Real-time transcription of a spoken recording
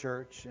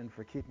church and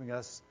for keeping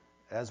us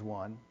as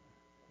one,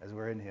 as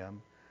we're in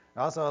Him.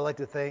 Also, I'd like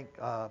to thank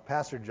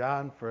Pastor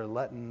John for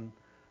letting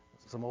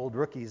some old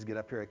rookies get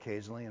up here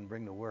occasionally and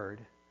bring the Word.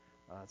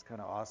 It's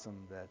kind of awesome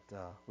that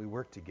we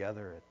work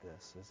together at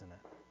this, isn't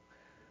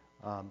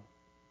it?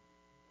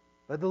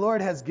 But the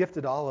Lord has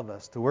gifted all of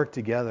us to work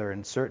together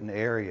in certain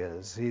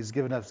areas. He's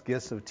given us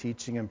gifts of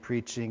teaching and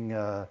preaching,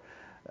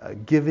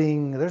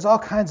 giving. There's all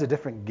kinds of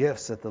different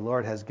gifts that the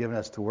Lord has given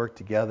us to work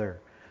together.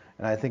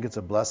 And I think it's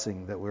a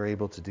blessing that we're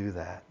able to do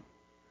that.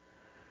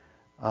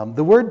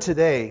 The word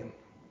today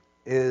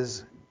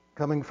is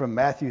coming from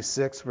Matthew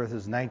 6,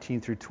 verses 19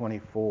 through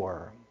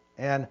 24.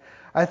 And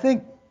I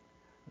think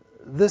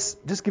this,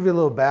 just give you a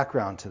little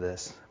background to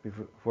this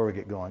before we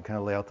get going, kind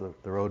of lay out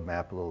the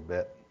roadmap a little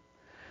bit.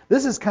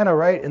 This is kind of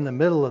right in the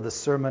middle of the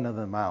Sermon on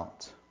the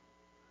Mount.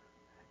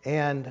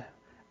 And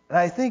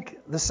I think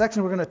the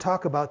section we're going to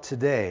talk about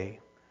today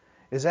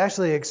is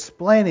actually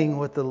explaining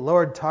what the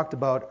Lord talked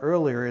about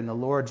earlier in the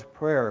Lord's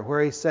Prayer,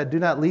 where He said, "Do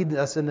not lead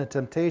us into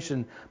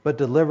temptation, but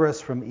deliver us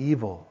from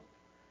evil."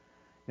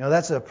 You know,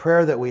 that's a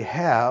prayer that we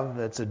have.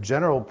 That's a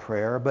general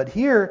prayer. But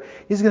here,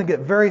 He's going to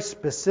get very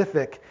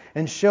specific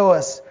and show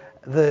us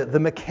the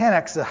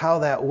mechanics of how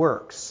that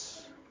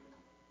works.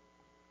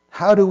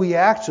 How do we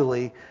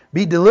actually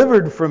be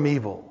delivered from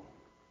evil?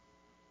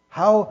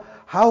 How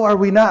are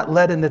we not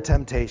led into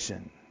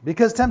temptation?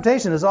 Because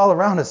temptation is all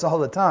around us all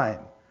the time.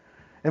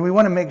 And we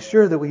want to make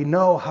sure that we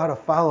know how to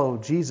follow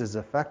Jesus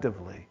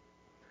effectively.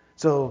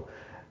 So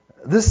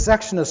this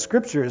section of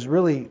Scripture is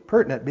really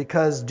pertinent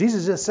because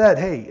Jesus just said,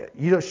 hey,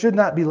 you should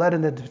not be led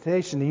into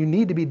temptation. You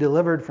need to be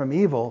delivered from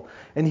evil.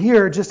 And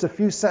here, just a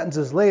few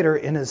sentences later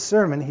in His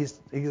sermon, he's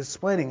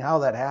explaining how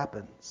that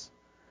happens.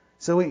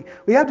 So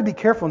we have to be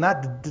careful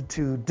not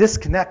to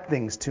disconnect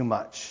things too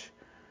much.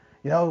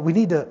 You know, we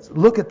need to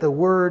look at the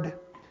Word,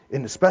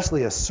 and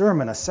especially a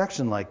sermon, a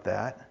section like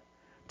that,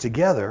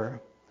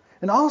 together.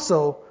 And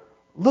also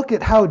look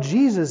at how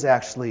Jesus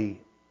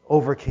actually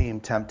overcame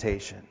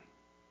temptation.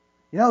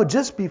 You know,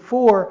 just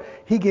before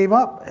He gave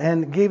up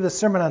and gave the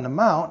Sermon on the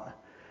Mount,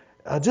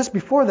 just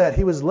before that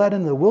He was led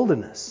into the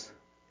wilderness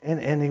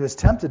and He was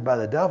tempted by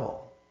the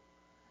devil.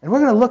 And we're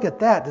going to look at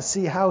that to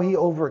see how He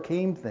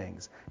overcame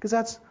things. Because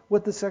that's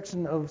what the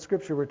section of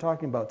Scripture we're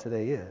talking about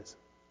today is.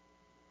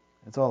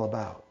 It's all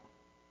about.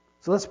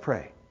 So let's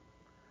pray.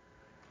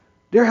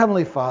 Dear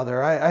Heavenly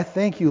Father, I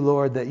thank You,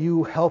 Lord, that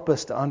You help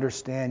us to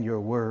understand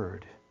Your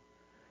Word.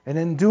 And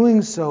in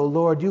doing so,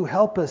 Lord, You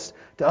help us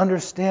to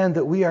understand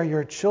that we are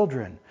Your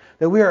children,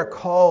 that we are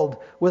called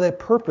with a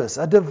purpose,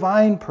 a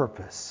divine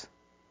purpose,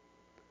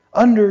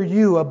 under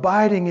You,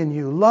 abiding in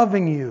You,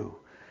 loving You.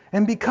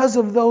 And because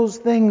of those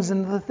things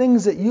and the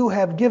things that You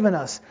have given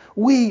us,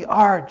 we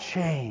are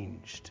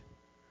changed.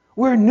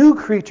 We're new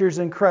creatures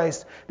in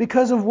Christ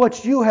because of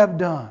what You have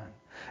done.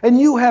 And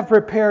You have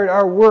prepared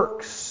our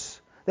works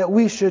that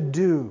we should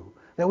do,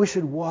 that we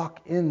should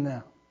walk in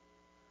them.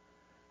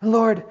 And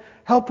Lord,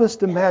 help us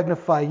to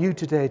magnify You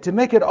today, to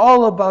make it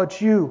all about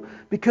You,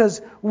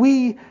 because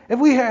if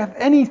we have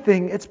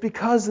anything, it's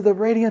because of the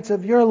radiance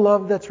of Your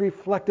love that's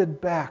reflected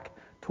back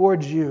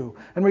towards You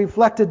and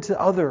reflected to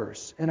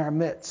others in our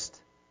midst,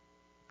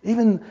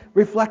 even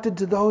reflected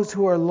to those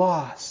who are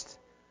lost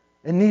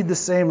and need the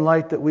same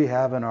light that we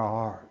have in our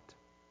heart.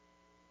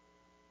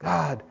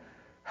 God,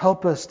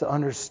 help us to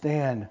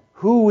understand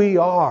who we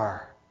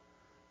are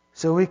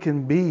so we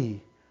can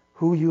be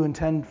who You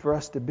intend for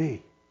us to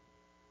be.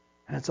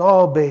 And it's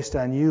all based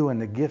on You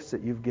and the gifts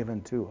that You've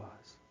given to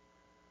us.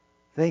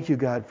 Thank You,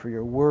 God, for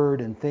Your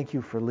Word, and thank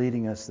You for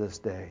leading us this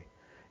day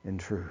in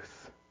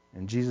truth.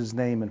 In Jesus'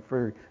 name and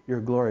for Your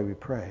glory we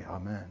pray.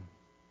 Amen.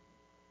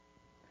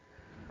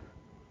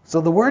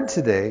 So the word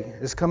today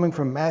is coming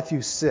from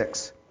Matthew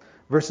 6,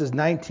 verses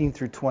 19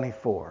 through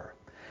 24.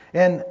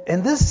 And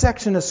this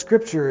section of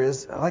Scripture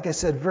is, like I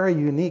said, very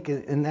unique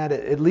in that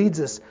it leads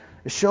us,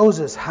 it shows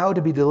us how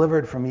to be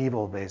delivered from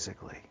evil,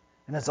 basically.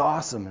 And it's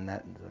awesome in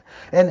that.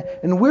 And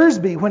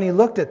Wiersbe, when he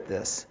looked at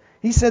this,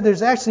 he said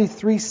there's actually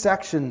 3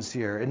 sections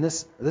here in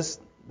this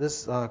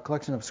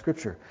collection of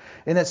Scripture.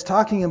 And it's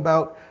talking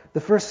about,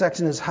 the first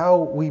section is how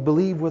we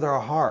believe with our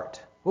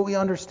heart, what we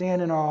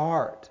understand in our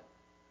heart.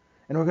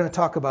 And we're going to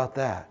talk about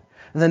that.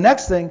 And the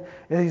next thing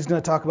he's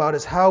going to talk about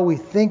is how we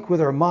think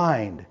with our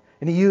mind.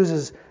 And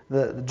Jesus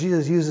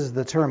uses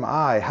the term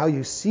I, how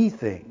you see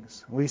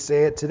things. We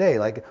say it today,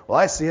 like, well,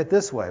 I see it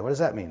this way. What does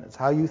that mean? It's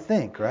how you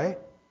think, right?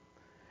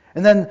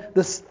 And then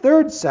this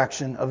third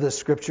section of the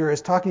Scripture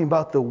is talking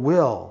about the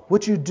will,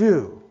 what you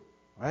do,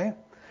 right?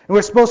 And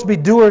we're supposed to be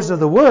doers of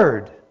the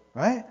Word,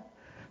 right?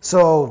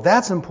 So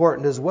that's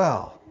important as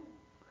well.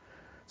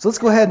 So let's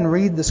go ahead and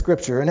read the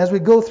Scripture. And as we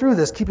go through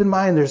this, keep in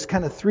mind there's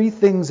kind of 3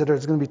 things that are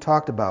going to be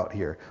talked about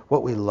here.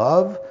 What we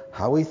love,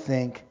 how we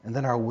think, and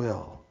then our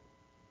will.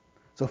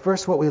 So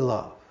first, what we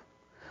love.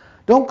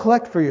 Don't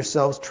collect for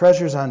yourselves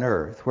treasures on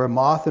earth, where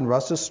moth and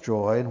rust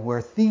destroy, and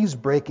where thieves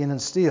break in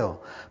and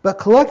steal. But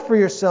collect for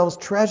yourselves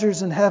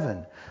treasures in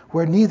heaven,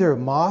 where neither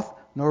moth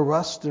nor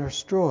rust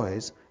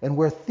destroys, and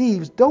where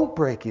thieves don't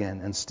break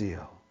in and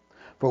steal.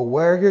 For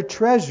where your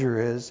treasure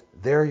is,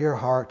 there your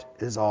heart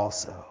is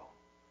also.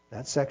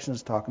 That section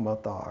is talking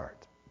about the heart.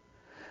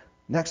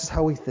 Next is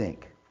how we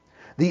think.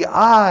 The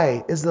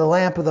eye is the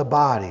lamp of the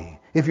body.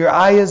 If your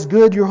eye is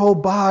good, your whole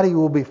body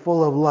will be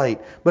full of light.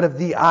 But if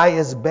the eye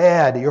is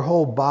bad, your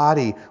whole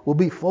body will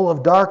be full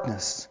of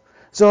darkness.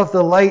 So if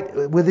the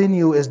light within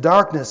you is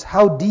darkness,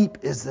 how deep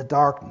is the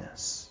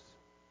darkness?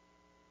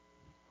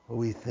 What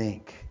we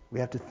think. We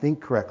have to think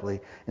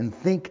correctly and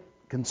think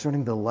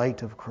concerning the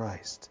light of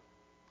Christ.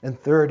 And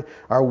third,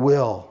 our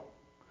will.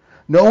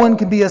 No one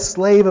can be a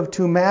slave of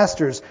two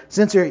masters,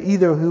 since there are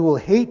either who will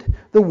hate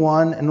the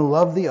one and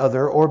love the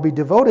other, or be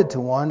devoted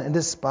to one and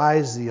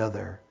despise the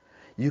other.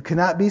 You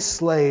cannot be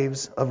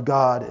slaves of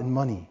God and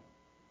money.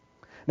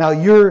 Now,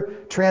 your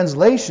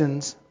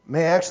translations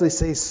may actually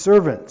say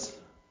servant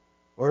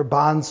or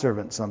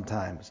bondservant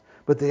sometimes.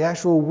 But the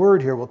actual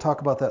word here, we'll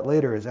talk about that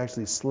later, is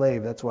actually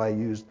slave. That's why I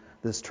used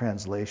this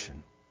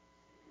translation.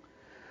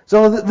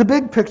 So the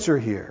big picture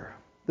here.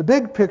 The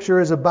big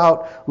picture is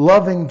about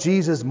loving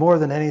Jesus more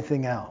than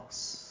anything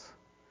else.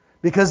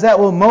 Because that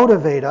will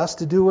motivate us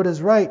to do what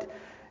is right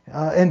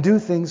and do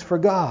things for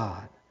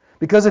God.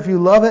 Because if you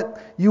love it,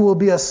 you will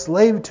be a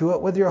slave to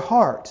it with your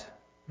heart.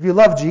 If you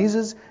love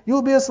Jesus, you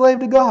will be a slave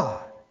to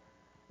God.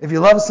 If you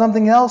love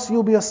something else,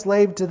 you'll be a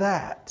slave to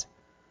that.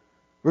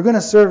 We're going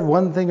to serve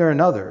one thing or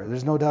another.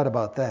 There's no doubt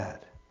about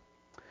that.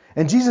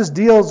 And Jesus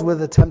deals with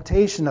the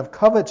temptation of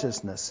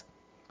covetousness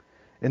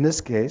in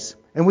this case,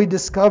 and we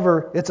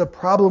discover it's a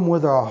problem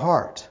with our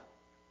heart.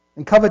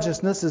 And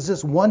covetousness is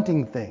just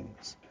wanting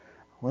things.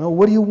 Well,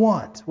 what do you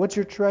want? What's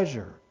your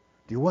treasure?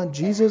 Do you want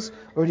Jesus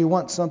or do you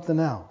want something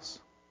else?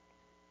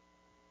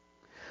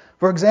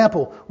 For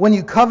example, when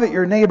you covet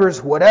your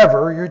neighbor's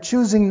whatever, you're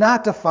choosing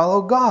not to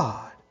follow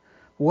God.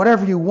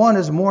 Whatever you want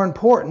is more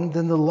important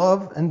than the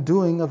love and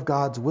doing of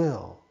God's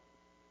will.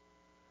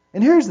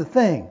 And here's the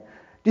thing.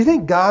 Do you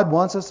think God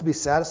wants us to be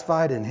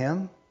satisfied in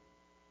Him?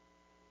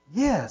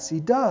 Yes, He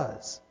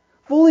does.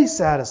 Fully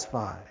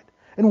satisfied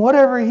in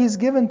whatever He's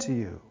given to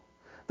you.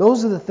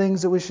 Those are the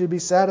things that we should be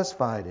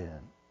satisfied in.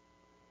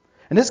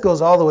 And this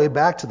goes all the way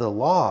back to the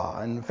law.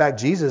 And in fact,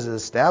 Jesus is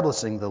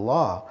establishing the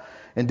law.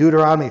 In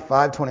Deuteronomy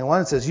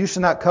 5:21, it says, "You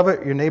shall not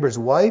covet your neighbor's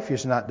wife. You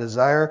shall not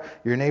desire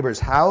your neighbor's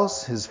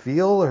house, his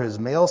field, or his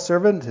male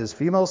servant, his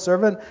female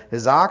servant,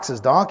 his ox, his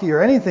donkey,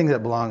 or anything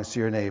that belongs to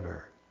your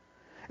neighbor."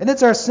 And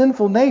it's our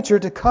sinful nature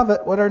to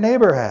covet what our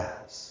neighbor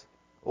has.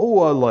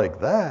 Oh, I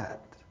like that.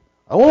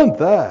 I want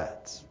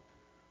that.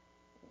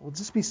 Well,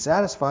 just be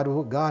satisfied with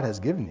what God has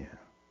given you.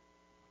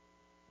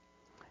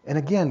 And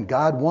again,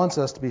 God wants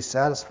us to be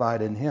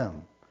satisfied in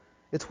Him.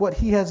 It's what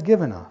He has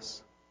given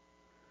us.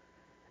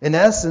 In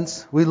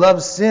essence, we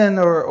love sin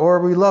or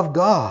we love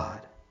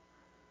God.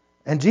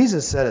 And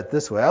Jesus said it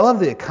this way. I love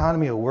the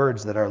economy of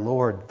words that our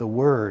Lord, the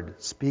Word,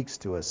 speaks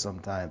to us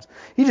sometimes.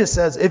 He just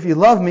says, if you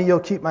love me, you'll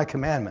keep my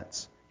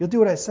commandments. You'll do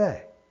what I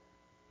say.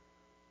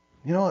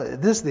 You know,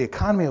 the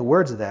economy of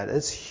words of that,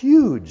 it's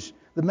huge.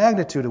 The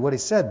magnitude of what He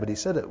said, but He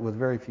said it with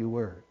very few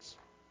words.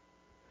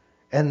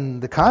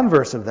 And the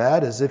converse of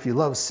that is if you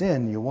love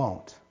sin, you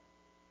won't.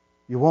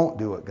 You won't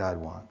do what God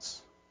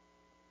wants.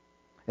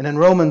 And in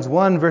Romans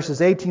 1,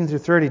 verses 18 through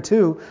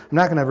 32, I'm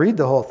not going to read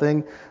the whole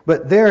thing,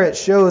 but there it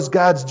shows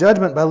God's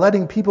judgment by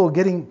letting people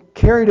getting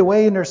carried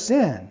away in their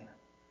sin.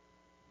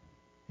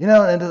 You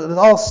know, and it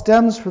all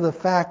stems from the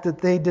fact that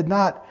they did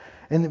not,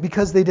 and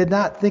because they did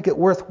not think it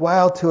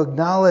worthwhile to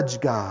acknowledge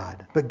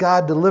God, but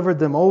God delivered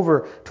them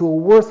over to a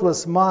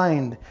worthless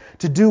mind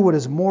to do what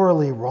is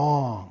morally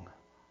wrong.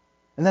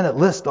 And then it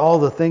lists all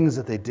the things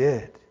that they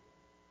did.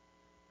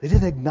 They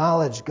didn't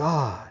acknowledge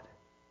God.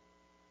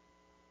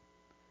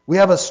 We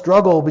have a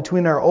struggle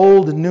between our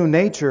old and new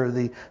nature,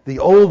 the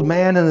old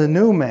man and the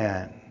new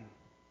man.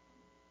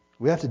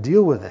 We have to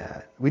deal with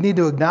that. We need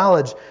to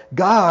acknowledge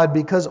God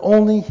because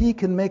only He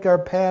can make our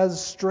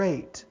paths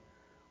straight.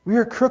 We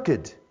are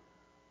crooked.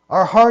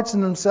 Our hearts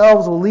in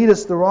themselves will lead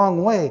us the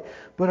wrong way.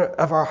 But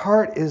if our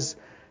heart is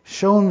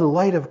shown the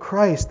light of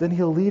Christ, then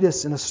He'll lead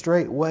us in a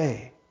straight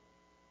way.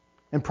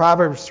 In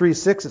Proverbs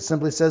 3:6 it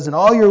simply says, "In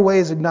all your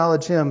ways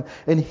acknowledge Him,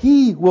 and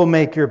He will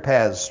make your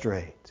paths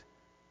straight."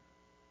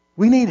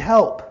 We need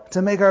help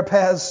to make our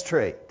paths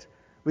straight.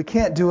 We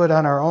can't do it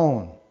on our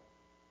own.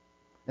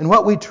 And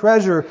what we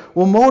treasure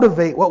will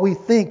motivate what we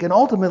think and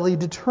ultimately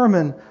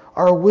determine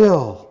our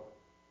will.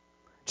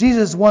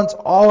 Jesus wants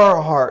all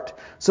our heart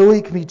so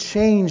we can be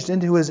changed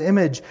into His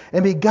image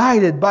and be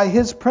guided by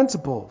His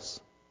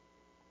principles.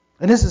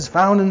 And this is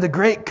found in the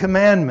Great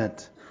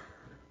Commandment.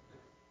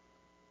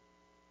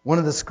 One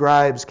of the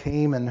scribes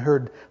came and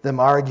heard them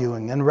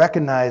arguing and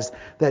recognized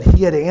that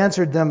he had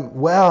answered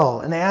them well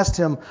and asked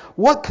him,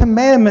 "What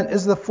commandment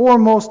is the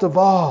foremost of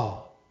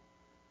all?"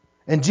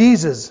 And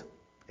Jesus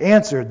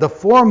answered, "The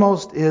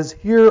foremost is,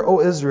 Hear, O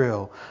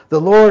Israel,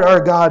 the Lord our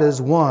God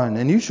is one,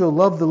 and you shall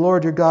love the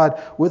Lord your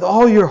God with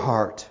all your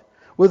heart,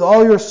 with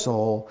all your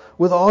soul,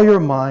 with all your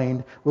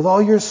mind, with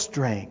all your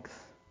strength.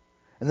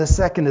 And the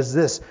second is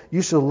this,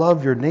 you shall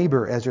love your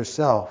neighbor as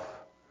yourself.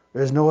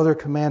 There is no other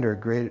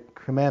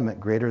commandment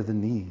greater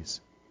than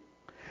these."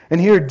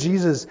 And here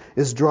Jesus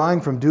is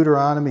drawing from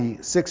Deuteronomy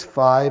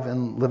 6:5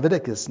 and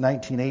Leviticus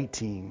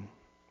 19:18.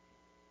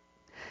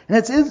 And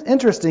it's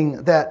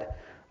interesting that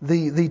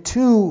the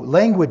two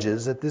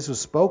languages that this was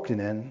spoken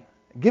in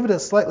give it a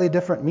slightly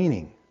different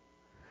meaning.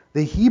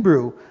 The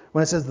Hebrew,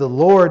 when it says the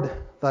Lord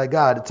thy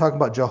God, it's talking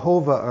about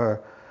Jehovah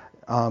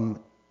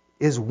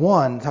is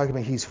one, talking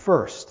about He's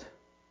first.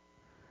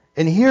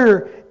 And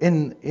here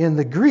in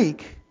the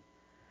Greek,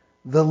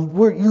 the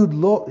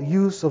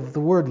use of the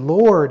word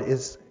Lord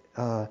is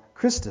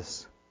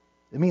Christus.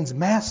 It means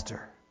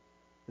master.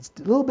 It's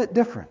a little bit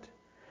different.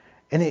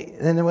 And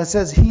when it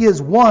says He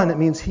is one, it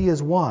means He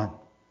is one.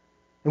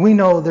 And we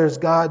know there's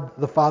God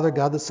the Father,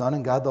 God the Son,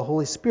 and God the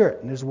Holy Spirit,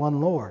 and there's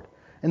one Lord.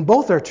 And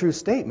both are true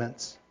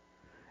statements.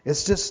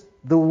 It's just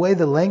the way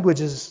the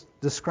languages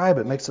describe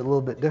it makes it a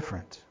little bit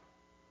different.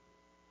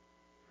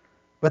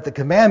 But the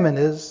commandment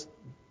is,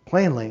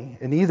 plainly,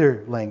 in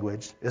either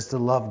language, is to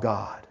love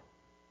God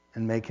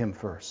and make Him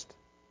first.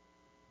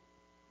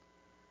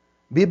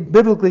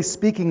 Biblically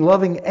speaking,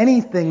 loving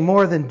anything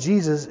more than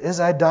Jesus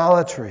is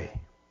idolatry.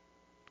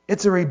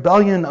 It's a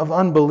rebellion of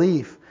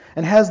unbelief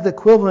and has the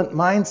equivalent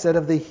mindset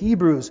of the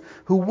Hebrews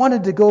who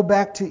wanted to go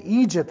back to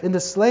Egypt into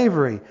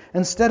slavery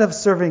instead of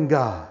serving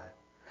God.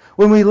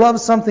 When we love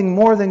something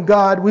more than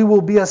God, we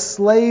will be a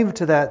slave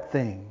to that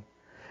thing.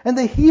 And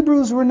the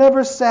Hebrews were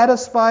never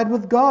satisfied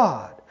with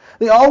God.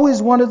 They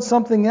always wanted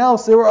something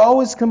else. They were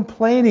always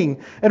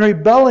complaining and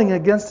rebelling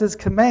against His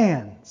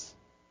commands.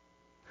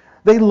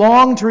 They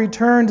longed to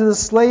return to the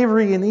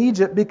slavery in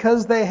Egypt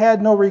because they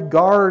had no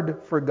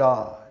regard for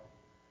God.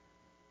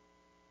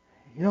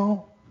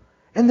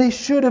 And they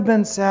should have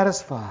been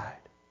satisfied.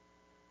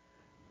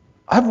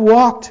 I've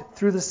walked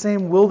through the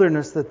same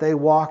wilderness that they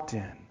walked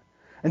in.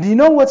 And do you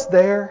know what's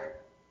there?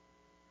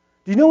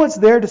 Do you know what's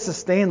there to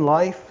sustain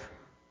life?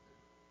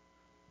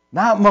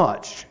 Not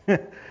much.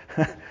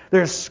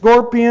 There's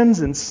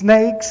scorpions and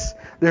snakes.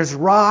 There's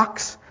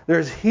rocks.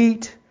 There's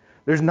heat.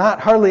 There's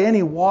not hardly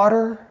any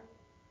water.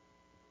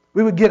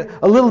 We would get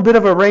a little bit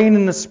of a rain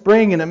in the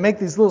spring and it'd make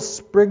these little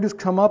sprigs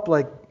come up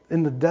like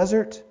in the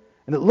desert.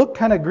 And it looked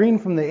kind of green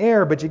from the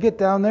air, but you get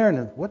down there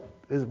and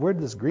where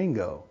did this green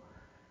go?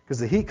 Because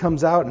the heat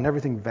comes out and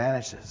everything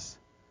vanishes.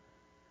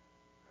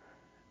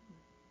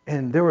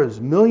 And there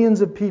was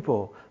millions of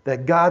people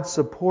that God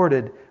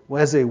supported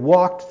as they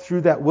walked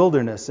through that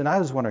wilderness. And I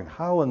was wondering,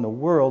 how in the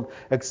world,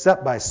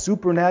 except by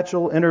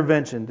supernatural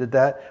intervention,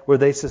 were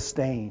they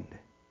sustained?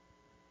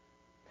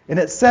 And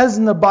it says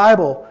in the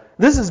Bible,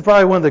 this is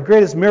probably one of the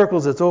greatest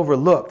miracles that's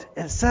overlooked.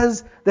 It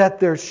says that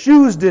their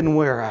shoes didn't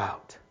wear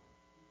out.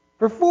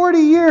 For 40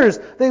 years,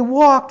 they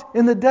walked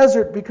in the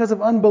desert because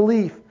of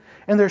unbelief,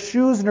 and their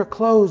shoes and their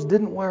clothes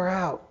didn't wear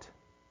out.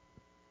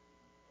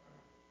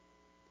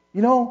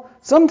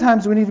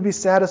 Sometimes we need to be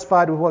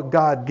satisfied with what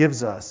God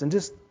gives us and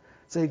just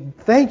say,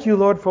 thank you,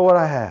 Lord, for what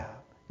I have.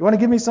 You want to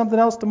give me something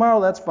else tomorrow?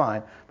 That's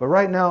fine. But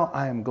right now,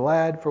 I am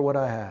glad for what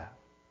I have.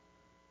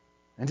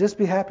 And just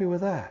be happy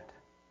with that.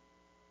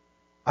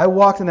 I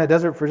walked in that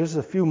desert for just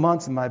a few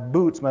months, and my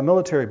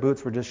military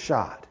boots, were just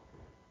shot.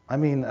 I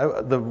mean,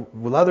 the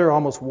leather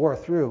almost wore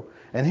through.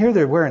 And here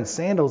they're wearing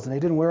sandals, and they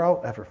didn't wear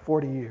out after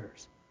 40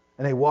 years.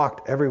 And they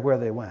walked everywhere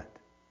they went.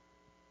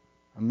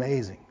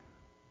 Amazing.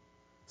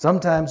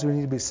 Sometimes we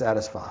need to be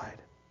satisfied.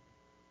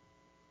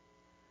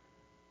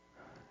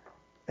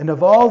 And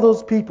of all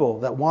those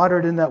people that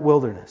wandered in that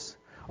wilderness,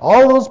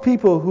 all those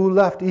people who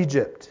left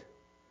Egypt,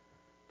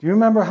 do you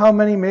remember how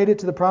many made it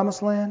to the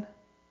Promised Land?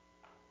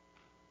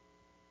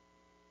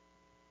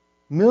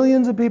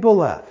 Millions of people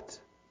left.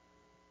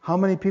 How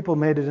many people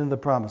made it into the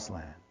Promised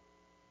Land?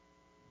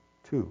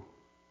 2.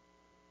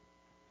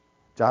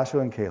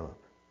 Joshua and Caleb.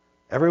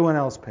 Everyone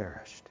else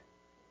perished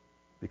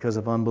because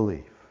of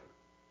unbelief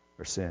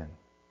or sin.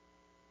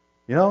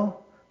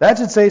 That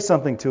should say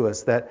something to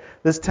us, that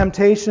this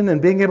temptation and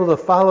being able to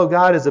follow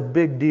God is a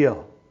big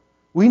deal.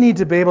 We need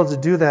to be able to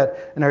do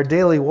that in our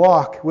daily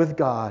walk with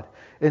God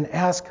and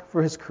ask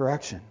for His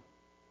correction.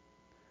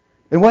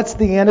 And what's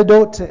the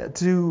antidote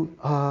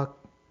to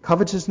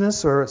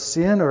covetousness or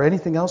sin or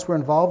anything else we're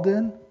involved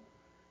in?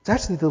 It's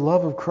actually the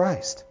love of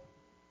Christ.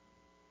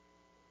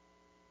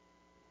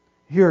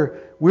 Here,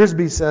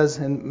 Wiersbe says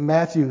in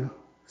Matthew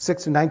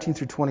 6:19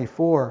 through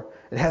 24,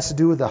 it has to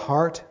do with the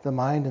heart, the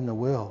mind, and the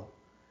will.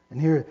 And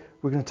here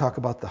we're going to talk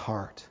about the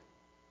heart.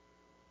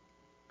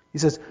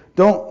 Jesus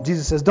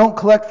says, don't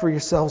collect for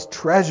yourselves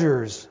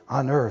treasures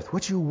on earth,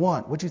 what you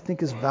want, what you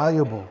think is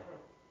valuable,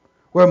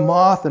 where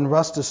moth and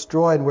rust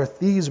destroy and where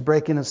thieves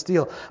break in and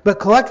steal. But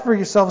collect for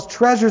yourselves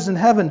treasures in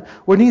heaven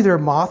where neither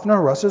moth nor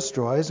rust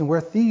destroys and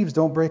where thieves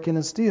don't break in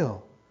and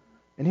steal.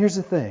 And here's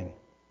the thing. It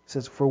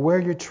says, for where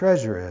your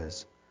treasure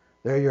is,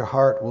 there your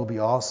heart will be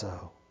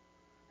also.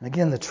 And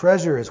again, the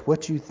treasure is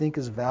what you think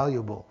is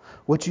valuable,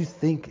 what you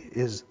think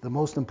is the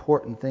most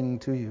important thing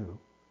to you.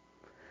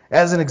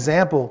 As an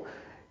example,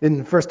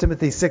 in 1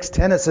 Timothy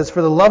 6:10 it says,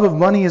 for the love of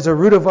money is a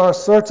root of all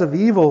sorts of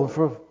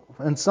evil,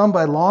 and some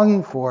by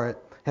longing for it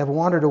have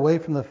wandered away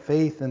from the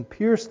faith and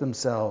pierced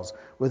themselves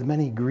with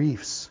many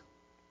griefs.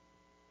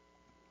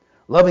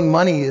 Loving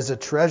money is a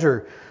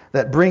treasure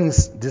that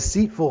brings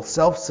deceitful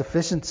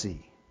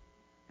self-sufficiency.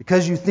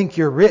 Because you think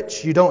you're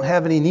rich, you don't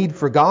have any need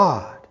for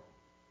God.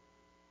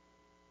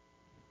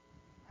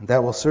 And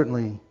that will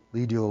certainly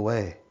lead you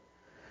away.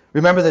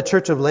 Remember the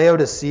church of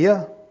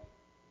Laodicea?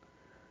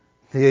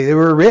 They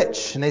were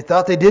rich and they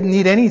thought they didn't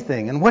need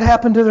anything. And what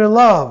happened to their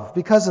love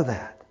because of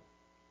that?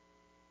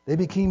 They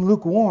became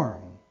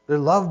lukewarm. Their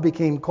love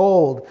became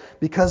cold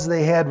because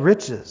they had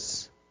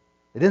riches.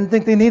 They didn't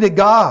think they needed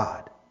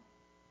God.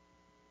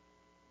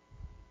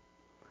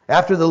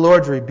 After the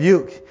Lord's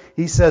rebuke,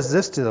 he says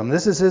this to them.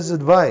 This is his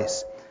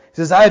advice. He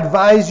says, I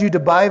advise you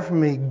to buy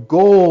from me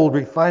gold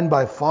refined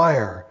by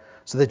fire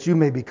so that you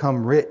may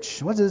become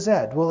rich. What is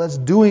that? Well, that's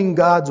doing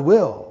God's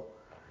will.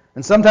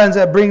 And sometimes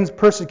that brings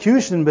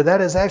persecution, but that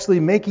is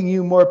actually making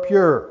you more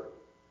pure.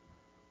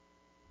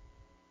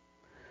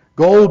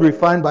 Gold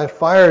refined by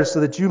fire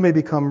so that you may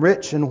become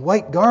rich, and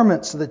white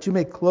garments so that you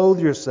may clothe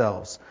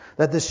yourselves,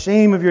 that the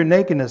shame of your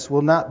nakedness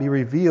will not be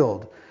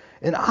revealed,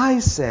 and eye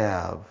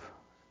salve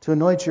to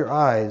anoint your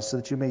eyes so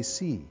that you may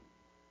see.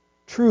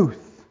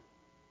 Truth,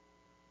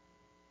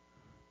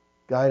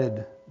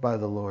 guided by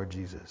the Lord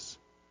Jesus.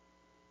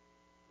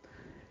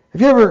 Have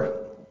you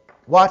ever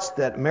watched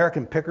that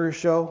American Pickers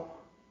show?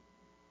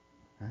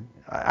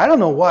 I don't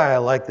know why I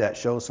like that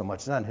show so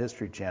much. It's on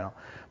History Channel.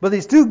 But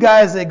these two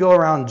guys, they go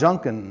around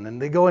junking,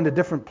 and they go into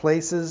different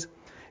places,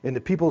 into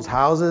people's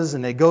houses,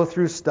 and they go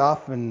through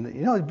stuff, and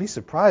you'd be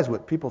surprised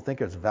what people think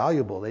is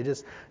valuable. They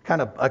just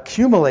kind of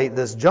accumulate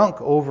this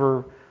junk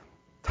over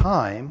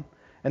time,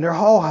 and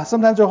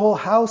sometimes their whole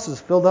house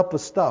is filled up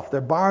with stuff.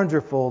 Their barns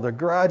are full, their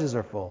garages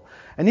are full.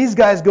 And these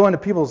guys go into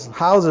people's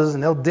houses,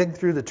 and they'll dig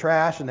through the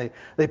trash, and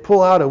they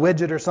pull out a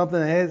widget or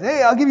something, and they say,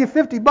 hey, I'll give you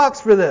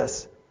 $50 for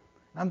this.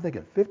 I'm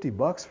thinking,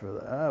 $50 for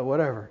that?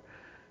 Whatever.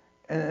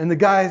 And the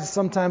guys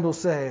sometimes will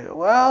say,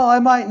 well, I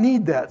might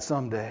need that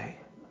someday.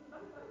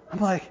 I'm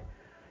like,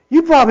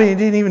 you probably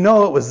didn't even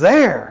know it was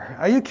there.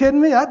 Are you kidding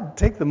me? I'd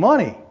take the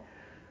money.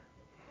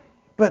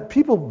 But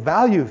people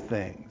value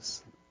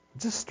things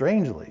just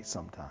strangely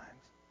sometimes.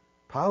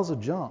 Piles of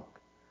junk.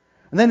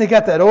 And then they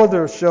got that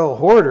older show,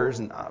 Hoarders,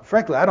 and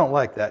frankly, I don't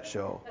like that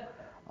show.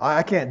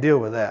 I can't deal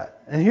with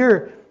that. And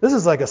here, this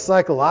is like a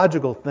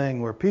psychological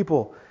thing where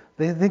people,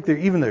 they think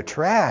even their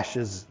trash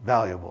is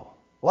valuable.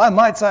 Well, I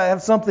might say I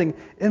have something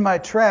in my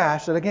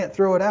trash that I can't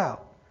throw it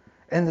out.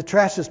 And the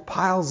trash just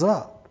piles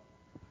up.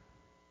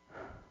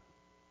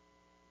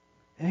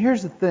 And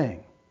here's the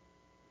thing.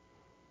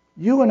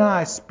 You and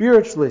I,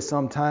 spiritually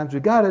sometimes,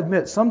 we've got to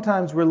admit,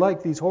 sometimes we're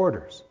like these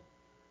hoarders.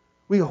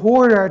 We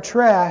hoard our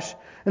trash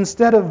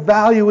instead of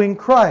valuing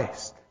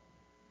Christ.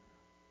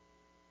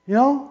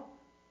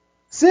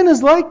 Sin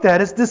is like that.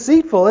 It's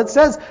deceitful. It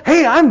says,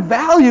 hey, I'm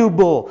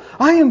valuable.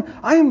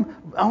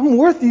 I'm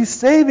worth you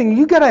saving.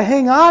 You got to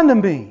hang on to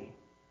me.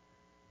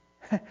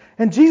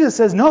 And Jesus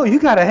says, no, you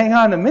got to hang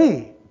on to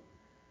me.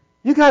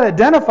 You got to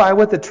identify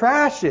what the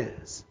trash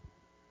is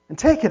and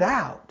take it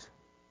out.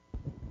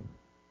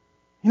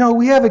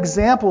 We have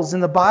examples in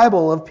the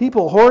Bible of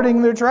people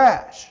hoarding their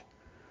trash.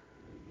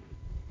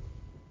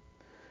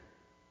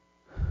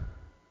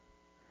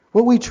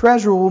 What we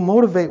treasure will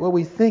motivate what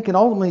we think and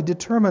ultimately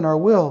determine our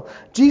will.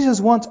 Jesus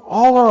wants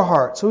all our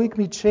heart so we can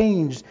be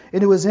changed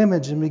into His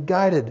image and be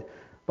guided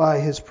by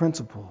His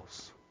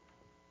principles.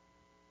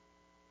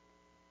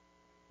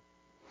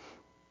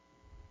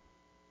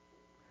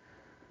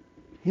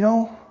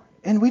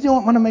 And we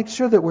don't want to make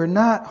sure that we're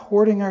not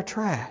hoarding our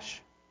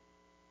trash.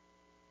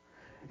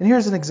 And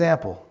here's an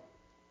example.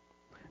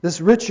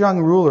 This rich young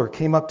ruler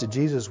came up to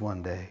Jesus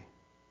one day.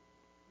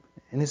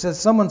 And he says,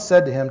 someone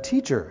said to him,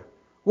 Teacher,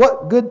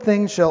 what good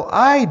thing shall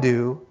I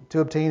do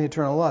to obtain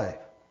eternal life?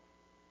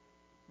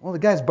 Well, the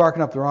guy's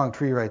barking up the wrong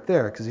tree right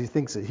there because he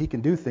thinks that he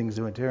can do things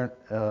to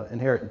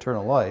inherit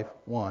eternal life,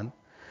 one.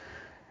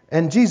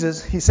 And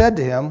Jesus, he said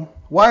to him,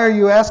 why are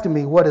you asking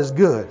me what is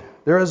good?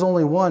 There is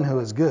only one who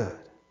is good.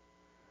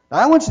 Now,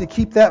 I want you to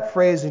keep that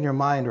phrase in your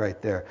mind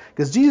right there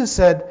because Jesus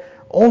said,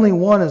 only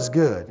one is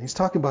good. He's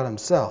talking about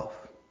himself.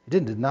 He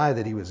didn't deny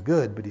that he was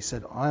good, but he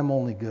said, I'm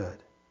only good.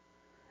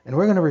 And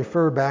we're going to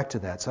refer back to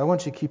that, so I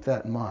want you to keep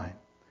that in mind.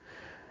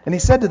 And he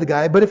said to the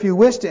guy, but if you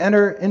wish to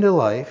enter into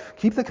life,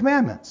 keep the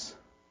commandments.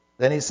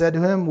 Then he said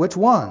to him, which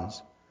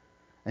ones?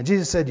 And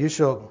Jesus said, you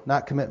shall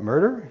not commit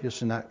murder, you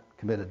shall not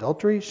commit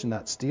adultery, you shall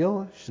not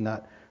steal, you shall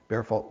not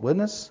bear false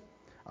witness,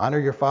 honor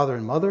your father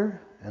and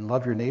mother, and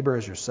love your neighbor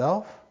as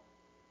yourself.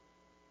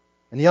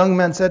 And the young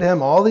man said to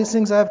him, all these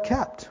things I have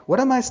kept. What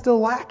am I still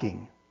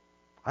lacking?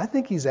 I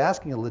think he's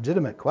asking a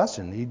legitimate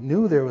question. He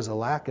knew there was a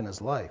lack in his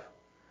life.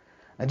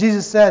 And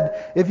Jesus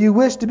said, if you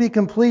wish to be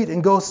complete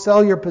and go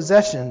sell your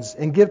possessions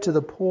and give to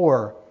the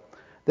poor,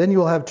 then you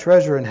will have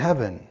treasure in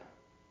heaven.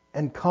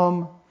 And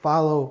come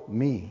follow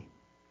me.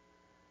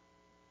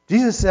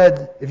 Jesus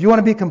said, if you want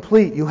to be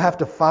complete, you have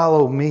to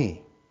follow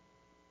me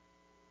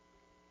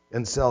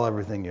and sell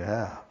everything you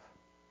have.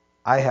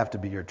 I have to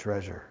be your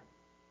treasure.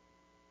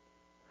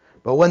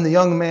 But when the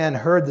young man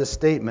heard this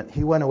statement,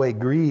 he went away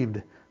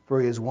grieved,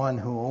 for he is one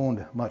who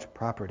owned much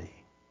property.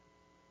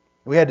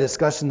 We had a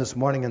discussion this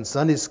morning in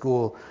Sunday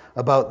school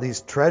about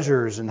these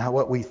treasures and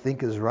what we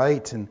think is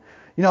right. And,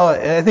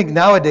 I think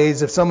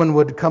nowadays if someone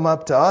would come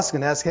up to us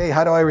and ask, hey,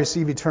 how do I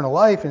receive eternal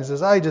life? And he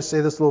says, I just say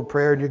this little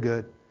prayer and you're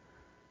good.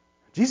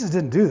 Jesus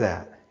didn't do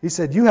that. He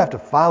said, you have to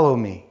follow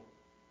me.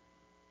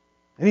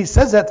 And he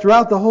says that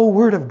throughout the whole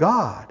Word of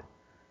God.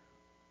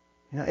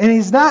 And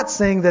he's not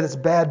saying that it's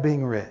bad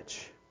being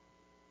rich.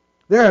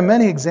 There are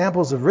many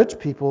examples of rich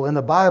people in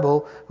the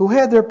Bible who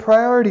had their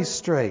priorities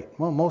straight.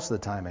 Well, most of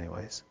the time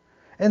anyways.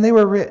 And they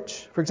were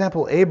rich. For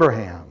example,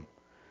 Abraham,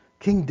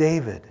 King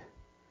David,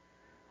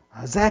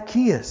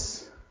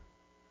 Zacchaeus,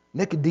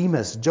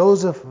 Nicodemus,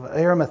 Joseph of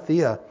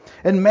Arimathea,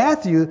 and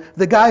Matthew,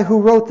 the guy who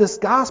wrote this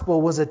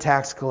gospel, was a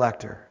tax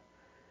collector.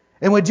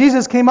 And when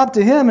Jesus came up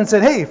to him and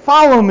said, hey,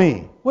 follow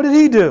me, what did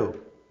he do?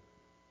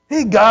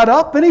 He got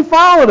up and he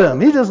followed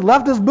him. He just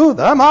left his booth.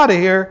 I'm out of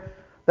here.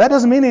 That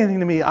doesn't mean anything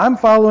to me. I'm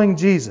following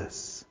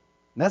Jesus.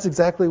 And that's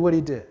exactly what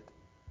he did.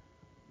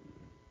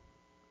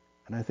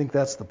 And I think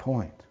that's the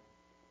point.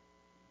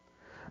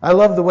 I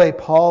love the way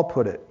Paul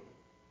put it.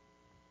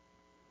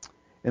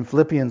 In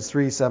Philippians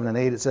 3, 7 and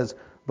 8, it says,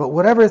 but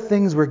whatever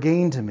things were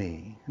gained to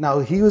me. Now,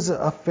 he was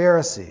a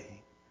Pharisee,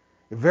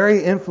 a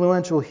very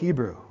influential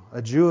Hebrew,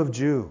 a Jew of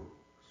Jews,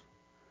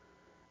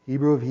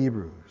 Hebrew of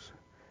Hebrews.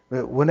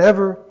 But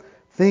whenever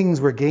things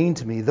were gained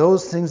to me,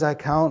 those things I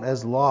count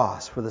as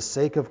loss for the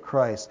sake of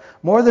Christ.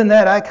 More than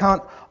that, I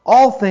count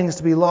all things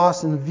to be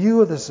lost in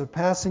view of the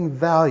surpassing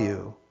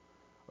value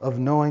of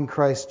knowing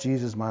Christ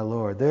Jesus my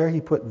Lord. There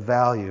he put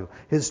value,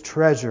 his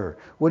treasure.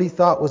 What he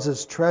thought was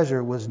his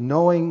treasure was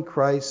knowing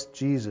Christ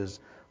Jesus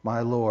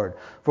my Lord.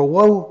 For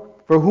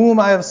whom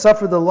I have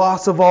suffered the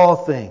loss of all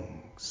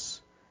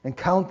things, and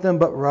count them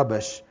but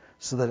rubbish,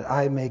 so that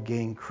I may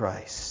gain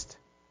Christ.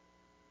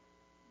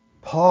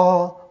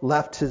 Paul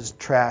left his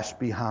trash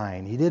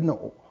behind. He didn't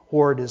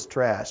hoard his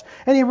trash.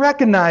 And he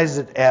recognized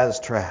it as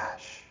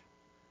trash.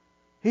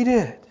 He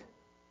did.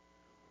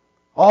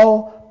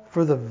 All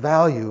for the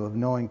value of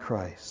knowing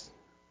Christ.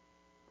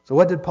 So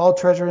what did Paul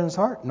treasure in his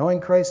heart? Knowing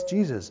Christ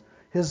Jesus,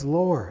 his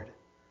Lord.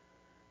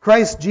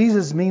 Christ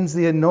Jesus means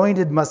the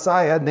anointed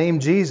Messiah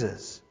named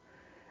Jesus.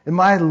 And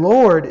my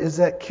Lord is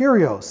that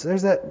Kyrios.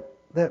 There's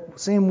that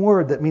same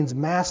word that means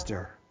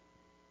master.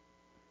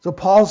 So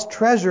Paul's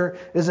treasure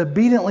is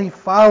obediently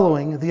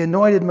following the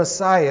anointed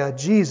Messiah,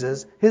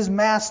 Jesus, his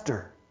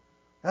master.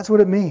 That's what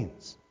it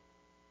means.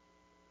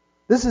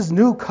 This is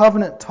new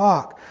covenant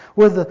talk,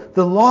 where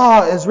the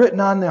law is written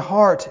on their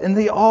heart, and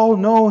they all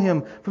know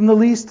him from the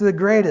least to the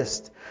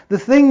greatest. The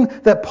thing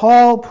that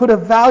Paul put a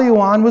value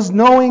on was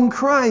knowing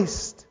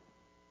Christ.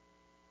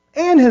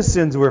 And his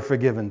sins were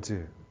forgiven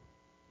too.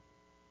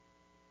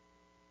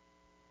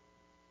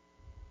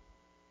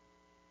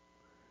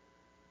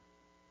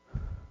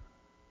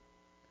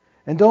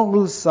 And don't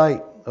lose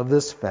sight of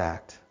this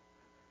fact.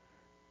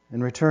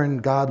 In return,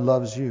 God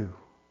loves you.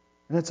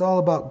 And it's all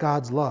about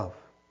God's love.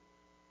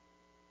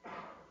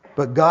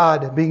 But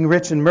God, being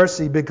rich in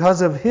mercy,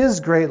 because of his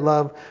great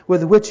love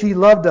with which he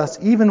loved us,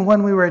 even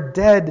when we were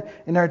dead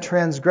in our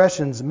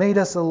transgressions, made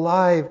us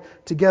alive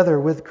together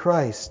with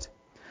Christ.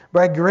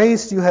 By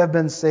grace you have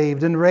been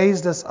saved, and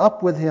raised us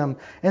up with him,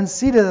 and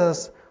seated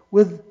us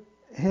with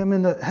him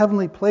in the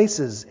heavenly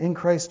places in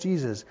Christ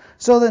Jesus,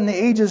 so that in the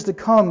ages to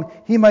come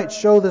he might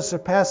show the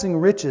surpassing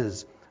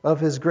riches of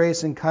his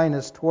grace and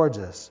kindness towards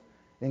us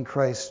in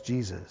Christ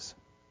Jesus.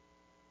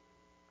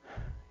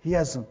 He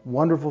has some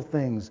wonderful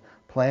things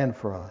planned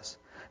for us.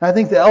 And I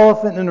think the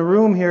elephant in the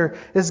room here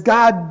is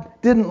God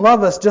didn't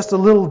love us just a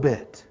little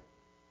bit.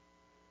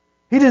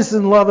 He just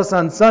didn't love us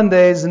on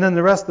Sundays and then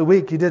the rest of the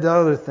week he did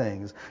other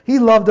things. He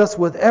loved us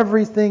with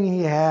everything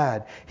he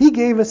had. He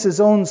gave us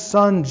his own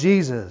Son,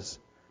 Jesus,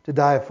 to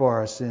die for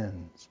our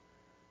sins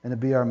and to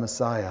be our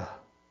Messiah.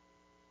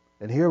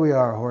 And here we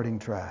are hoarding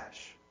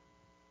trash.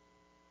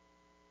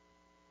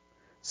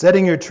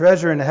 Setting your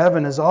treasure in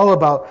heaven is all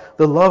about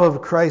the love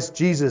of Christ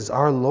Jesus,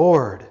 our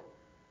Lord.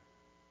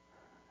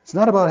 It's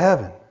not about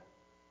heaven.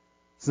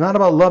 It's not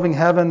about loving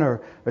heaven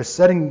or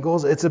setting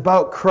goals. It's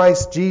about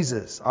Christ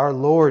Jesus, our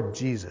Lord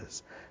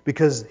Jesus.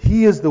 Because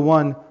he is the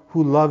one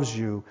who loves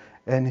you,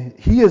 and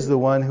he is the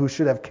one who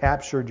should have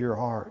captured your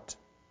heart.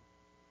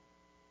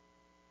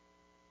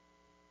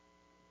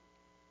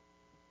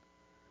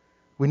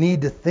 We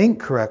need to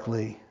think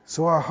correctly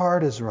so our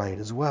heart is right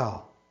as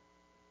well.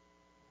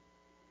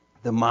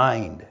 The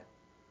mind,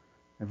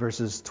 in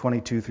verses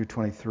 22 through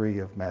 23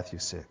 of Matthew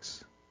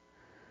 6.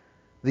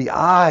 The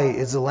eye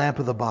is the lamp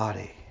of the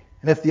body.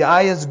 And if the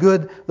eye is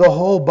good, the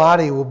whole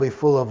body will be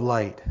full of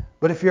light.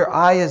 But if your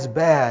eye is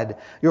bad,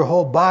 your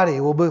whole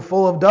body will be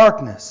full of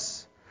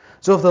darkness.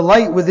 So if the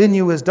light within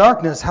you is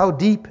darkness, how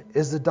deep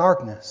is the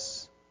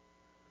darkness?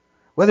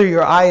 Whether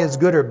your eye is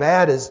good or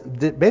bad is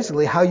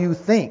basically how you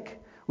think.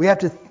 We have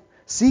to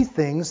see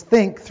things,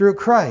 think through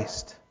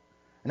Christ.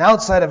 And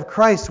outside of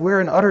Christ, we're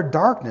in utter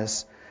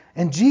darkness.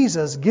 And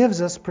Jesus gives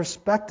us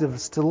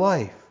perspectives to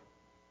life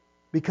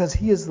because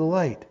he is the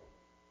light.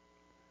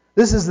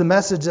 This is the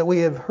message that we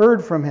have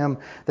heard from him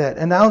that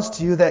announced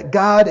to you that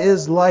God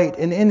is light,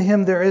 and in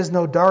him there is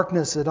no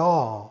darkness at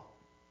all.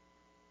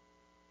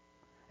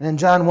 And in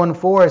John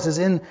 1:4 it says,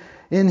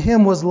 In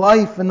him was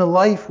life, and the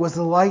life was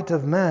the light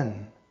of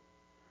men.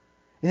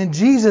 And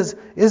Jesus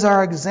is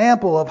our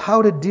example of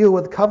how to deal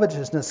with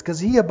covetousness, because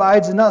he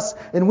abides in us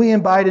and we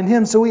abide in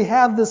him. So we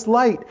have this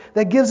light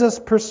that gives us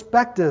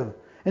perspective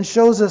and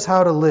shows us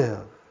how to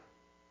live.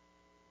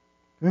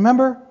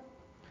 Remember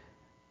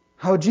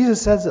how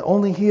Jesus says that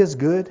only he is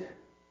good?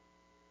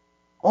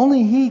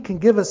 Only he can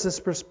give us this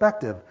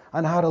perspective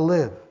on how to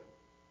live.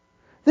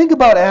 Think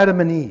about Adam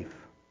and Eve.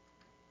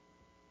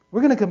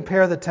 We're going to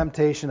compare the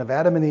temptation of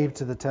Adam and Eve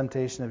to the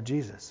temptation of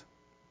Jesus.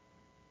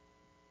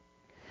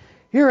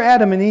 Here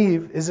Adam and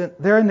Eve,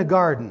 they're in the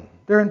garden.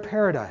 They're in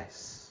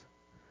paradise.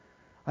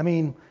 I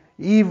mean,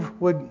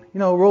 Eve would,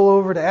 roll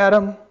over to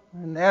Adam,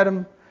 and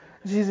Adam,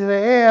 she'd say,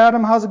 "Hey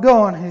Adam, how's it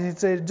going?" He'd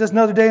say, "Just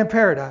another day in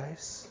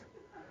paradise."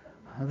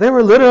 They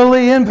were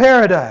literally in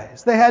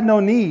paradise. They had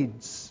no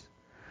needs.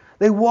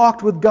 They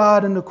walked with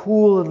God in the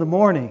cool of the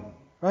morning,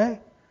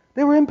 right?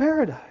 They were in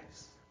paradise.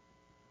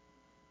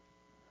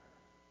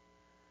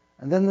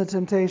 And then the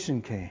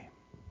temptation came.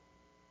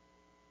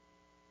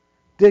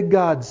 Did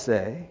God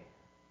say,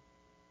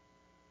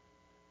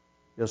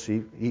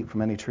 "You'll eat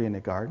from any tree in the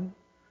garden"?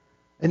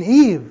 And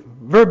Eve,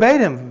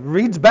 verbatim,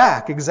 reads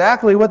back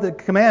exactly what the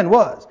command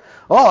was.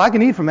 "Oh, I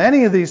can eat from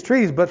any of these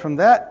trees, but from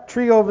that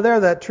tree over there,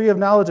 that tree of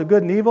knowledge of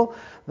good and evil,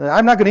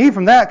 I'm not going to eat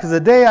from that, because the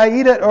day I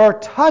eat it or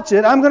touch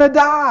it, I'm going to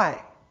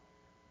die."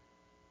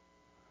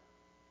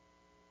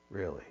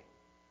 Really?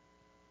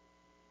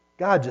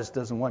 God just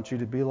doesn't want you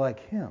to be like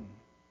him,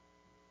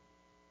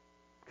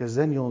 because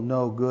then you'll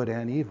know good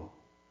and evil.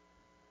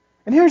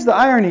 And here's the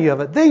irony of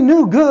it. They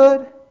knew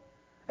good.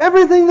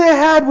 Everything they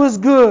had was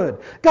good.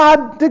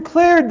 God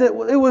declared that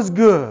it was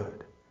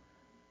good.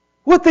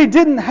 What they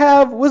didn't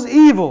have was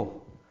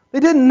evil. They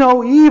didn't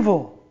know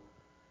evil.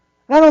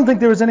 And I don't think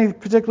there was any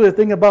particular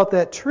thing about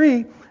that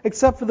tree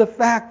except for the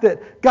fact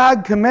that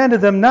God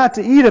commanded them not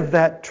to eat of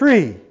that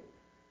tree.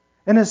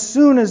 And as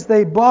soon as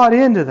they bought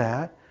into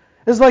that,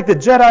 it's like the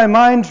Jedi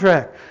mind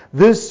trick.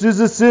 "This is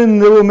a sin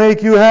that will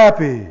make you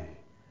happy."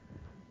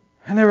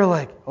 And they were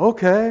like,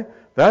 "Okay,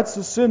 that's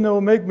the sin that will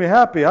make me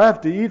happy. I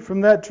have to eat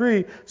from that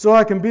tree so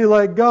I can be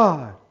like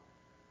God."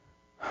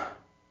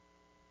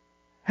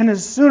 And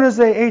as soon as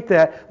they ate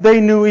that, they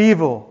knew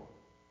evil.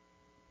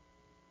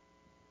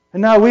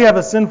 And now we have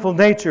a sinful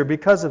nature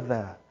because of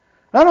that.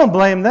 I don't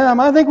blame them.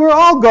 I think we're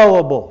all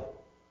gullible.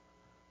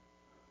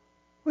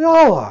 We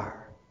all are.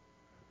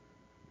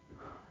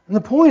 And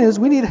the point is,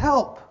 we need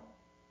help.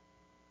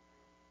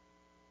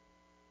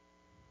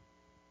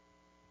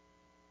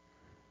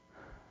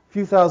 A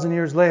few thousand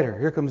years later,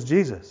 here comes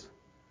Jesus.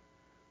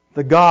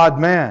 The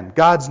God-man,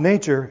 God's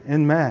nature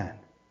in man.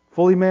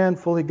 Fully man,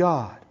 fully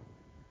God.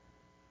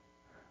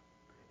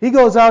 He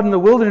goes out in the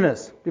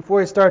wilderness before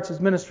he starts his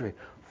ministry.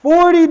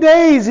 40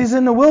 days he's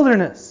in the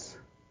wilderness.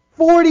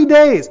 40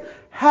 days.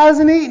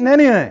 Hasn't eaten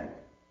anything.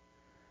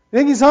 You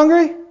think he's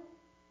hungry?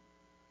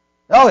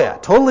 Oh yeah,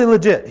 totally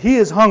legit. He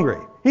is hungry.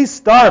 He's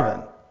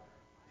starving.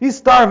 He's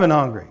starving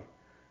hungry.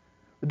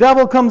 The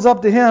devil comes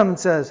up to him and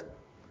says,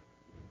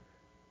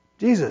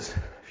 "Jesus,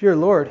 if you're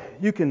Lord,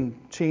 you can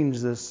change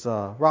this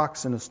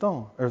rocks into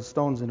stone, or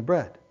stones into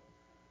bread."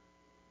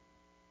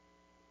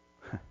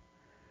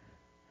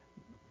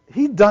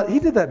 He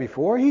did that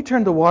before. He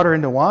turned the water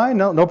into wine.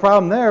 No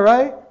problem there,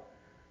 right?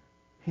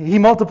 He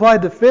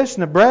multiplied the fish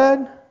and the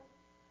bread.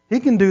 He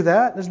can do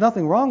that. There's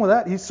nothing wrong with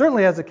that. He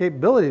certainly has the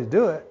capability to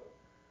do it.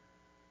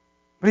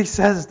 But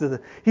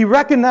he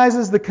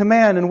recognizes the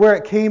command and where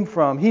it came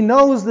from. He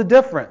knows the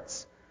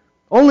difference.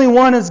 Only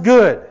one is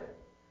good.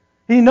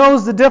 He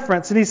knows the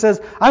difference, and he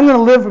says, "I'm going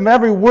to live from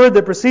every word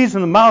that proceeds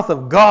from the mouth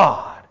of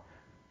God."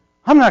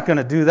 I'm not going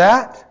to do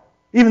that,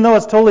 even though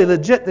it's totally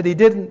legit that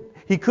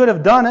he could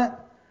have done it.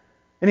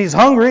 And he's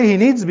hungry, he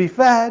needs to be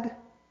fed.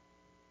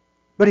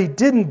 But he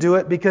didn't do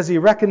it because he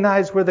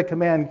recognized where the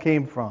command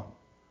came from.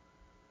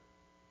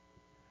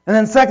 And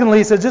then secondly,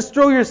 he says, "Just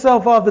throw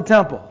yourself off the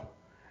temple,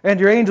 and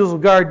your angels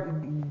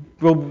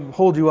will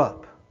hold you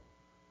up,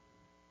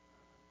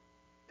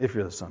 if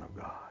you're the Son of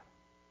God."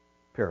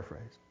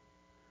 Paraphrase.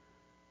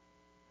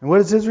 And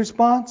what is his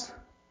response?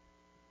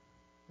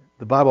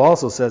 The Bible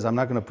also says, "I'm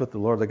not going to put the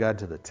Lord thy God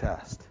to the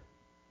test."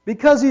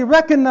 Because he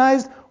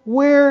recognized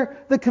where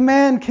the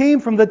command came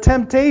from, the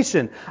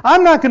temptation.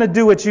 I'm not going to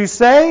do what you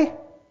say.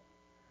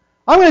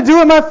 I'm going to do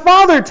what my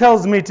Father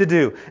tells me to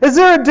do. Is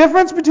there a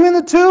difference between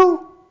the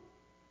two?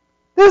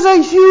 There's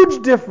a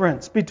huge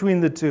difference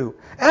between the two.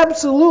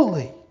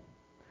 Absolutely.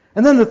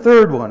 And then the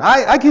third one.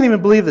 I can't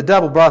even believe the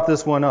devil brought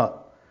this one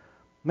up.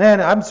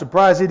 Man, I'm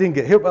surprised he didn't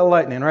get hit by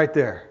lightning right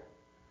there.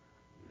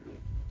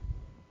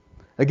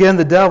 Again,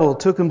 the devil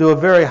took him to a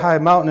very high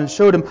mountain and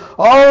showed him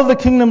all the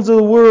kingdoms of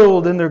the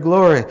world in their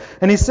glory.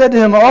 And he said to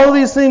him, "All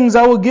these things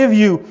I will give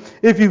you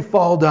if you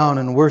fall down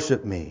and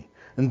worship me."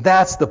 And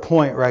that's the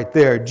point right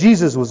there.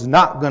 Jesus was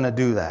not going to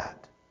do that.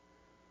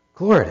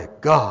 Glory to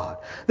God.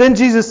 Then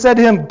Jesus said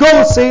to him,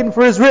 Go, Satan,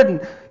 for it is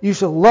written, you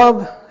shall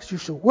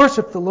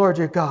worship the Lord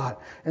your God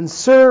and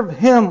serve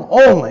Him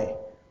only.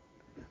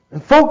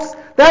 And folks,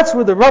 that's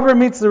where the rubber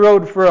meets the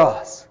road for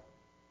us.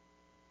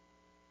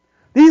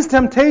 These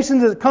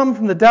temptations that come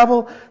from the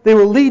devil, they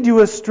will lead you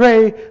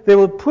astray. They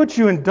will put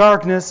you in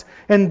darkness.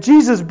 And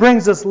Jesus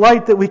brings us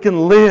light that we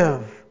can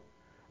live.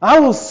 I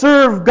will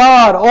serve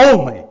God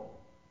only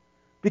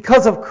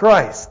because of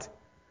Christ.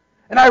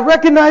 And I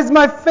recognize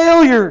my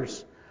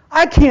failures.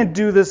 I can't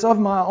do this of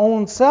my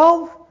own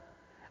self.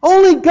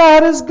 Only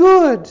God is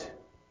good.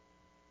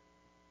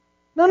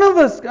 None of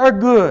us are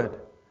good.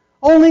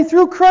 Only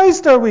through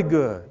Christ are we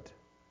good.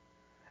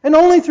 And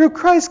only through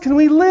Christ can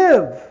we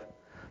live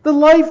the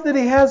life that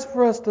He has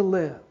for us to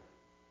live.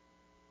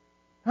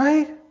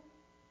 Right?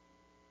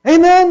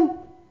 Amen?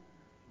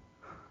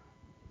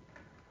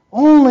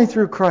 Only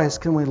through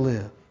Christ can we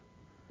live.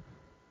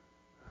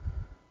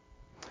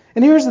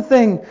 And here's the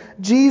thing.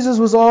 Jesus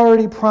was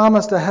already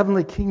promised a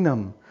heavenly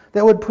kingdom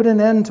that would put an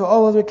end to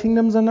all other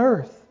kingdoms on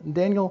earth. In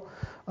Daniel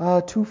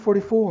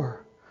 2:44.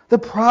 The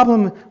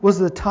problem was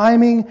the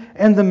timing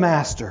and the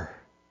master.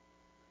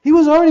 He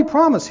was already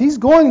promised. He's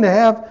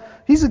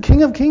the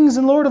King of Kings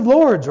and Lord of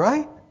Lords,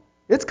 right?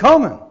 It's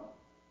coming.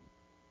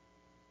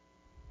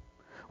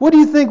 What do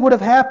you think would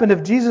have happened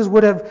if Jesus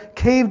would have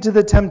caved to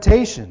the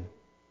temptation?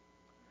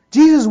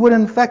 Jesus would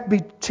in fact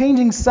be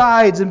changing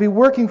sides and be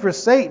working for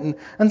Satan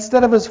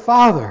instead of His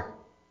Father.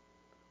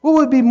 What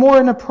would be more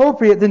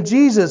inappropriate than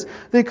Jesus,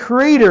 the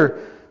Creator,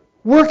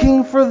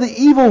 working for the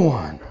evil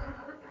one?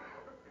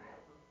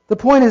 The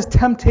point is,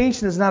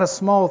 temptation is not a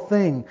small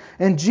thing.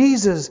 And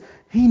Jesus,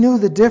 He knew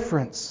the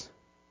difference.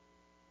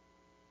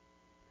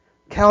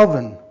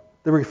 Calvin,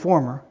 the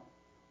reformer.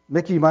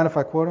 Mickey, you mind if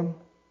I quote him?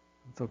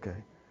 It's okay.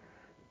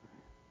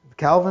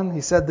 Calvin, he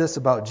said this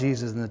about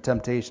Jesus and the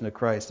temptation of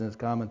Christ in his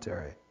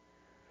commentary.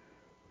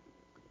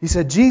 He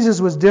said,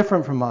 Jesus was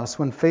different from us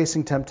when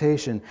facing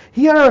temptation.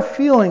 He had our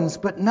feelings,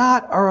 but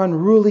not our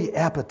unruly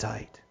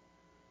appetite.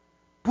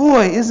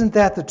 Boy, isn't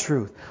that the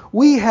truth?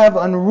 We have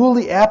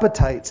unruly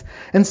appetites.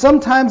 And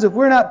sometimes if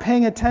we're not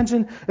paying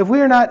attention, if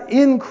we are not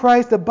in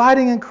Christ,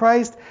 abiding in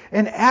Christ,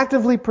 and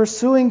actively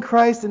pursuing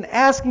Christ and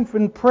asking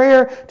for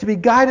prayer to be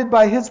guided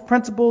by His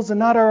principles and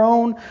not our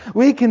own,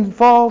 we can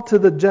fall to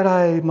the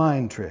Jedi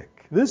mind trick.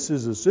 This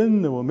is a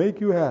sin that will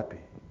make you happy.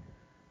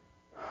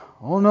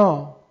 Oh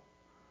no,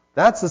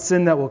 that's the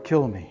sin that will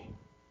kill me.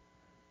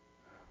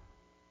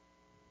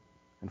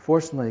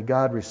 Unfortunately,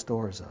 God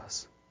restores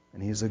us,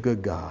 and He's a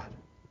good God.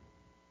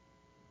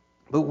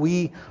 But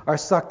we are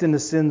sucked into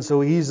sin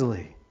so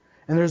easily.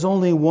 And there's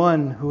only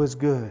one who is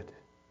good.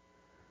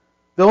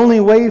 The only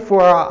way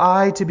for our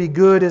eye to be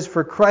good is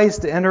for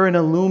Christ to enter and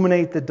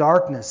illuminate the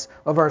darkness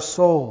of our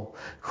soul.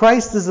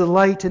 Christ is the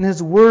light, and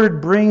His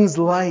Word brings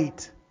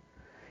light.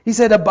 He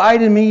said,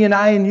 Abide in me and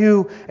I in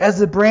you. As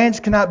the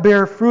branch cannot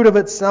bear fruit of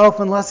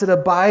itself unless it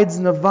abides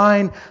in the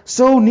vine,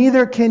 so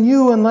neither can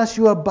you unless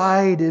you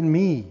abide in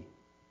me.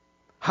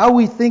 How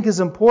we think is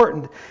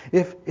important.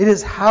 If it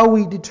is how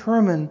we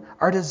determine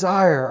our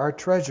desire, our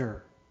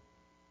treasure.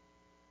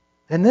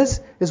 And this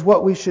is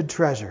what we should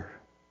treasure.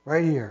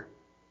 Right here.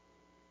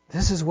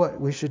 This is what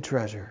we should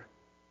treasure.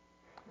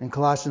 In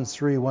Colossians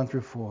 3,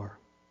 1-4.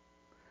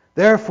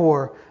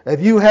 Therefore,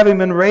 if you having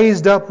been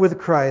raised up with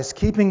Christ,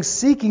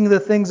 seeking the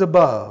things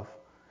above,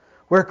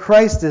 where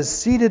Christ is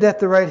seated at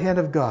the right hand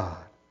of God,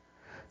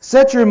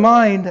 set your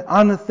mind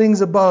on the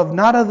things above,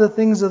 not on the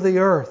things of the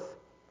earth.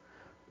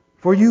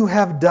 For you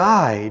have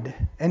died,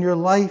 and your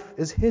life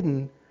is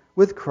hidden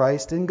with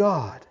Christ in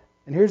God.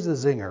 And here's the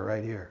zinger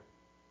right here.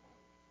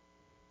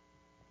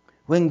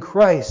 When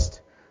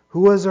Christ,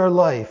 who is our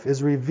life,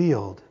 is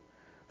revealed,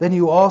 then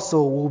you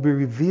also will be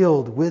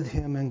revealed with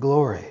Him in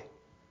glory.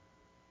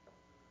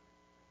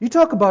 You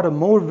talk about a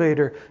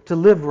motivator to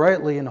live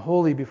rightly and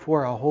holy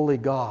before a holy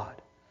God.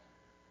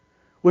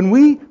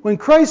 When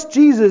Christ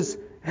Jesus,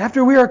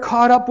 after we are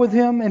caught up with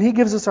Him, and He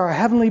gives us our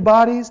heavenly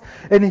bodies,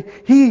 and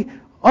He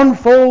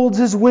unfolds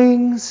His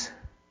wings,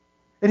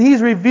 and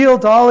He's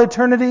revealed to all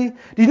eternity.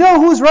 Do you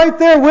know who's right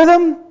there with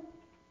Him?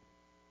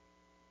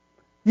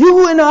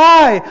 You and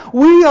I,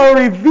 we are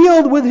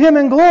revealed with Him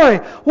in glory.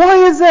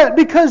 Why is that?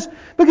 Because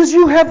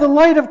you have the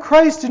light of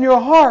Christ in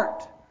your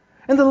heart.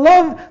 And the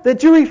love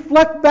that you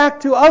reflect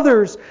back to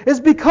others is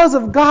because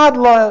of God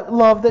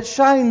love that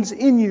shines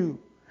in you.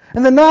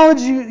 And the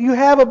knowledge you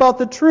have about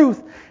the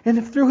truth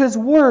and through His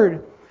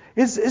Word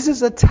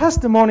is a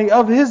testimony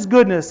of His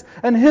goodness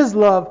and His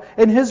love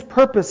and His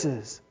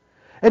purposes.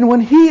 And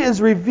when He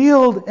is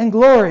revealed in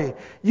glory,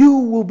 you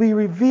will be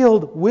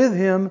revealed with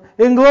Him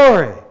in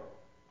glory.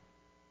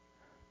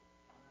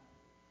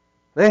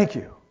 Thank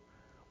you.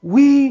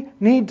 We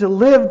need to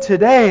live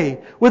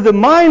today with the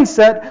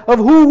mindset of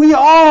who we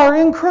are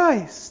in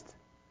Christ.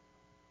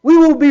 We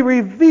will be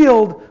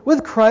revealed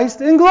with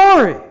Christ in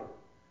glory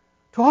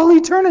to all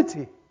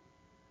eternity.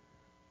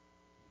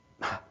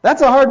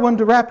 That's a hard one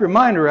to wrap your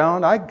mind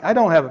around. I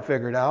don't have it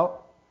figured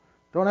out.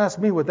 Don't ask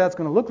me what that's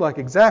going to look like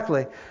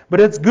exactly. But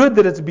it's good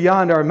that it's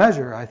beyond our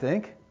measure, I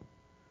think.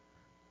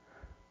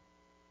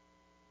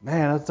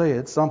 Man, I'll tell you,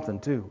 it's something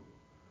too.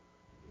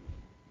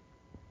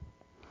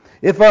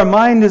 If our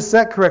mind is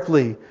set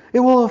correctly, it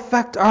will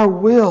affect our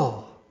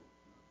will.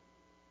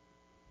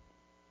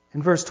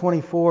 In verse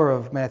 24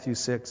 of Matthew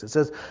 6, it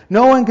says,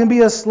 "No one can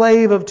be a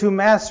slave of two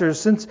masters,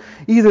 since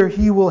either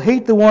he will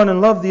hate the one and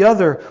love the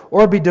other,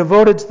 or be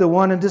devoted to the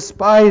one and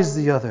despise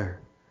the other.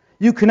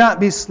 You cannot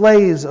be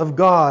slaves of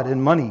God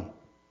and money."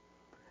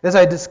 As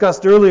I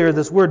discussed earlier,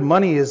 this word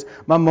money is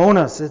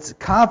mammonos. It's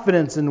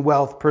confidence in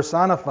wealth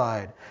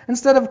personified,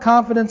 instead of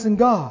confidence in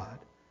God.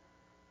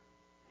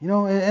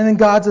 And in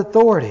God's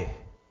authority.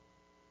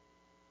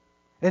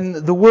 And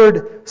the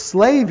word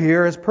slave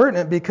here is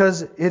pertinent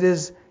because it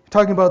is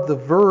talking about the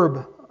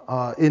verb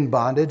in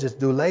bondage. It's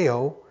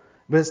douleo,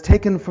 but it's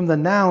taken from the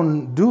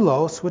noun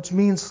doulos, which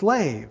means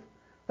slave.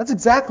 That's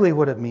exactly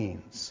what it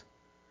means.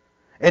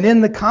 And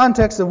in the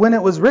context of when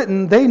it was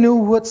written, they knew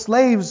what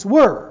slaves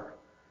were,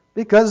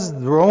 because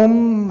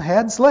Rome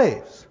had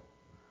slaves.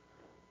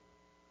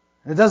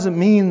 It doesn't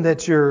mean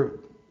that you're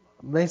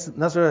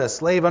necessarily a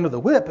slave under the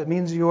whip. It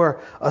means you are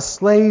a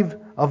slave,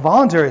 a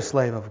voluntary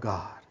slave of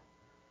God.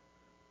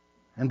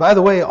 And by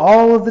the way,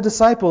 all of the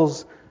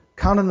disciples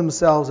counted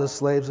themselves as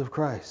slaves of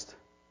Christ.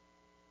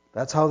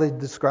 That's how they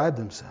described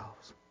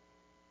themselves.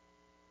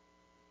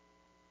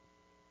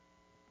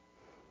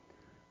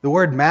 The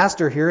word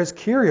master here is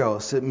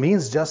kyrios. It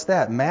means just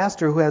that,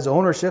 master who has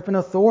ownership and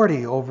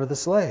authority over the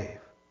slave.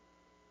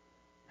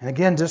 And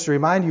again, just to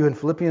remind you, in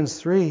Philippians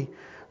 3,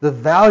 the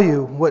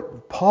value,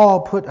 what Paul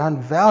put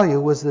on value,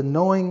 was the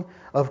knowing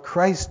of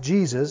Christ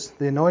Jesus,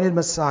 the anointed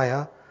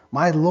Messiah,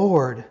 my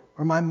Lord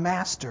or my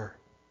Master.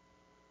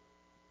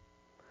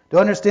 To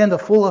understand the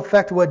full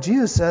effect of what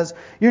Jesus says,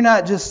 you're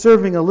not just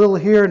serving a little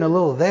here and a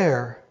little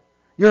there.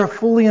 You're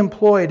fully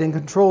employed and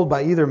controlled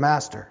by either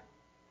master,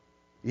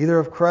 either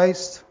of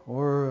Christ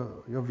or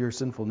of your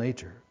sinful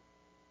nature.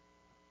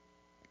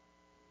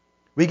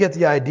 We get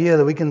the idea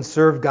that we can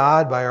serve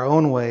God by our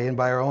own way and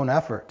by our own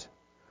effort.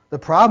 The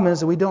problem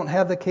is that we don't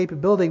have the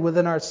capability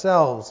within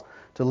ourselves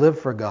to live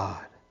for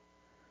God.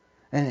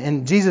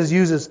 And Jesus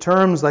uses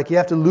terms like you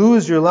have to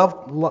lose your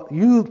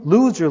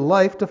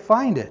life to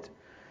find it.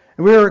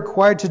 And we are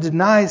required to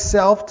deny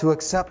self to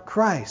accept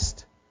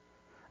Christ.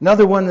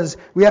 Another one is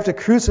we have to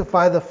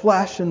crucify the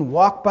flesh and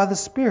walk by the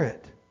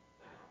Spirit.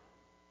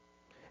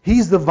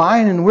 He's the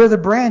vine and we're the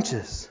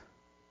branches.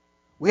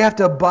 We have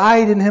to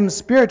abide in Him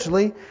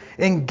spiritually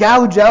and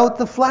gouge out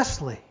the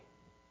fleshly.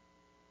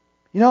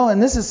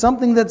 And this is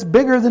something that's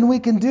bigger than we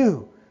can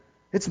do.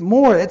 It's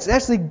more. It's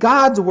actually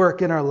God's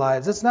work in our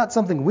lives. It's not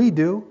something we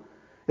do.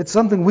 It's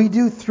something we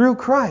do through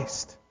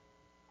Christ.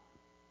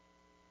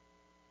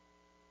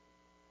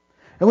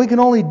 And we can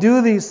only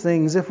do these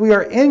things if we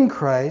are in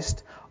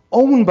Christ,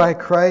 owned by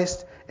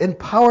Christ,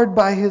 empowered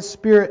by His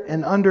Spirit,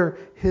 and under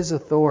His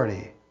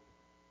authority.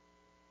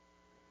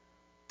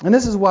 And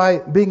this is why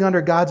being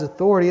under God's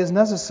authority is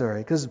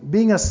necessary, because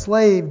being a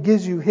slave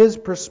gives you His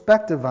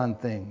perspective on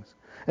things.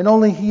 And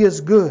only He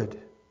is good.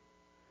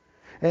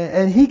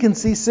 And He can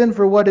see sin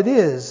for what it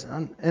is.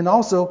 And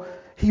also,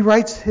 He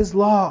writes His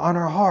law on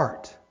our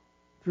heart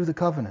through the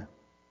covenant.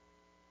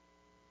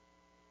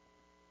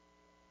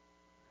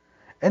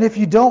 And if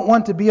you don't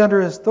want to be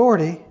under His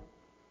authority,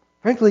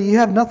 frankly, you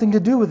have nothing to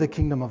do with the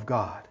kingdom of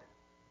God.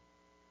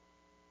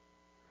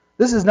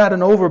 This is not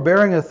an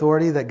overbearing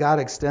authority that God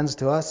extends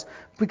to us,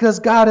 because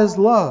God is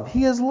love.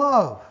 He is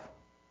love.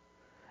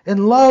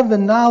 And love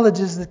and knowledge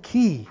is the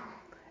key.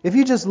 If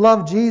you just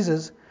love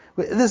Jesus,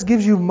 this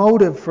gives you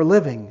motive for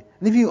living.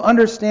 And if you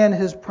understand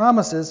His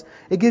promises,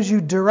 it gives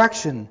you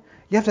direction.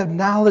 You have to have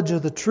knowledge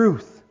of the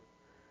truth.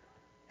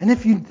 And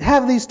if you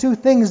have these two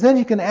things, then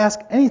you can ask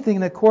anything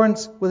in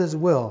accordance with His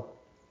will.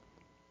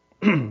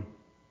 And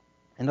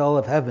all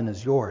of heaven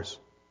is yours.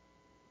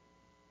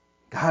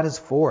 God is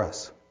for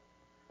us.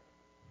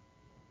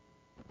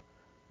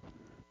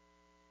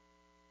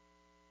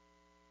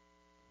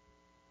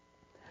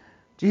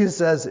 Jesus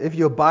says, if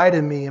you abide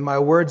in me and my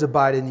words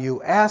abide in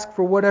you, ask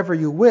for whatever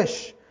you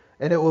wish,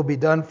 and it will be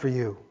done for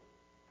you.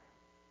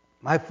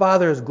 My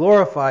Father is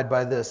glorified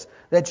by this,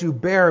 that you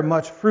bear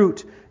much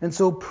fruit, and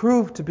so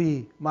prove to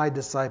be my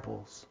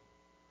disciples.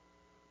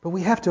 But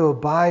we have to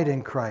abide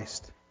in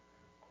Christ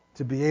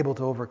to be able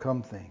to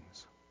overcome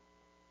things.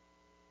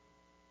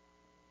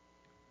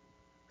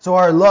 So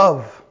our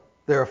love,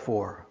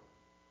 therefore,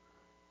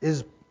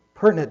 is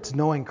pertinent to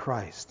knowing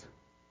Christ.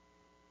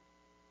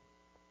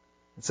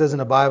 It says in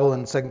the Bible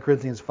in 2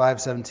 Corinthians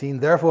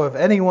 5:17, therefore, if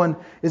anyone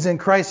is in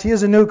Christ, he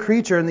is a new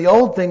creature, and the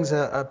old things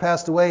have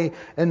passed away,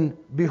 and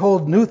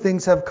behold, new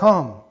things have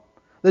come.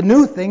 The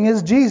new thing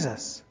is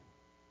Jesus.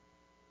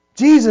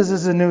 Jesus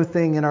is a new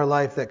thing in our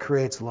life that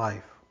creates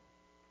life.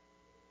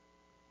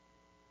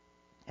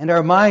 And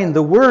our mind,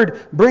 the Word,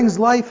 brings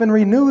life and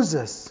renews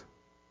us.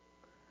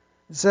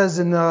 It says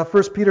in 1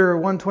 Peter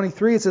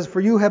 1:23, it says, for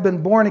you have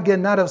been born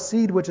again, not of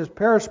seed which is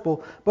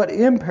perishable, but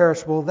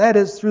imperishable, that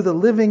is, through the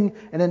living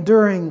and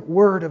enduring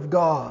Word of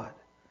God.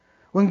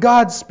 When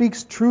God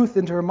speaks truth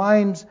into our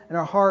minds and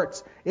our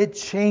hearts, it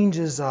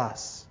changes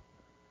us.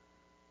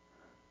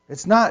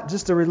 It's not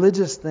just a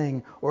religious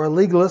thing or a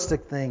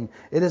legalistic thing.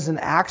 It is an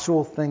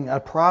actual thing, a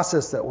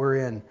process that we're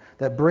in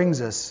that brings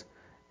us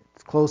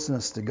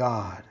closeness to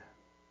God.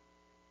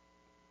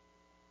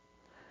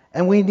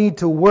 And we need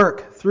to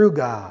work through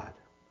God.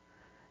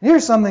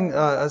 Here's something,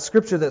 a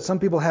scripture that some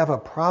people have a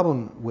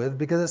problem with,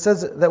 because it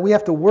says that we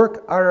have to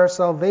work out our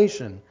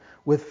salvation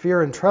with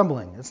fear and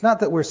trembling. It's not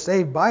that we're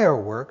saved by our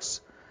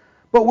works,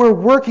 but we're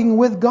working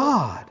with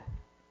God.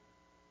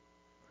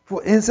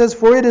 It says,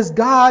 for it is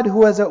God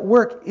who is at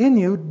work in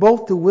you,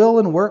 both to will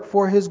and work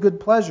for His good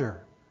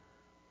pleasure.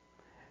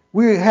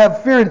 We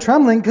have fear and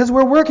trembling because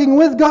we're working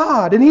with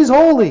God, and He's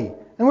holy,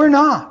 and we're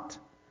not.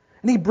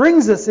 And He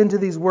brings us into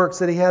these works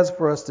that He has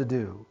for us to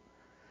do.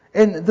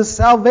 And the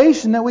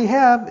salvation that we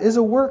have is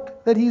a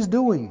work that He's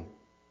doing.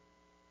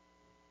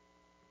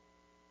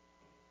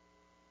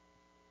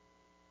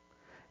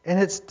 And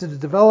it's to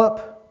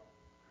develop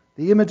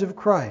the image of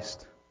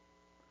Christ.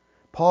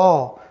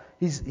 Paul,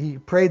 he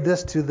prayed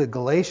this to the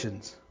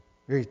Galatians.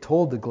 Or he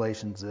told the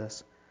Galatians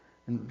this.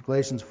 In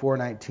Galatians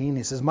 4:19,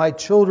 he says, my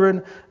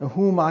children, in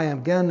whom I am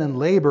again in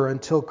labor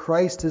until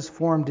Christ is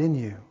formed in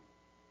you.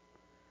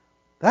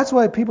 That's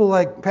why people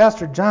like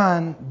Pastor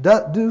John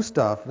do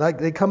stuff. Like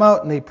they come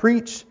out and they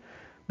preach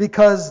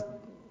because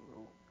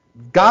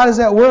God is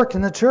at work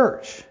in the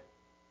church.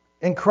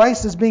 And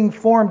Christ is being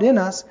formed in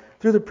us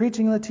through the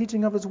preaching and the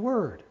teaching of His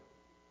Word.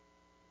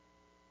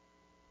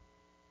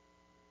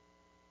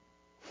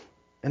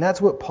 And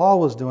that's what Paul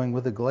was doing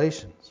with the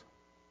Galatians.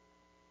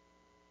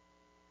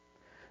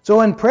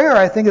 So in prayer,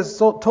 I think it's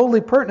so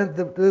totally pertinent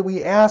that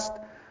we ask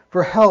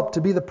for help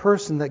to be the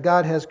person that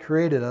God has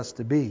created us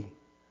to be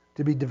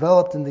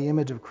developed in the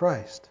image of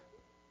Christ.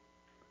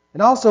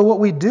 And also what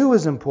we do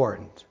is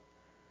important.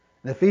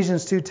 In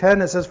Ephesians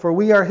 2:10 it says, for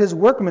we are His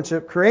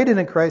workmanship, created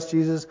in Christ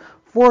Jesus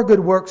for good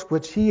works,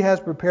 which He has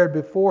prepared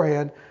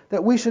beforehand,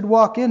 that we should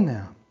walk in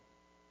them.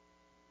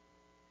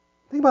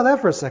 Think about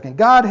that for a second.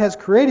 God has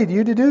created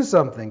you to do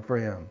something for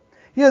Him.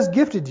 He has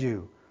gifted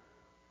you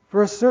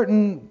for a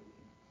certain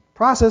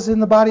process in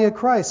the body of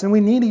Christ, and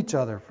we need each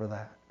other for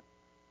that.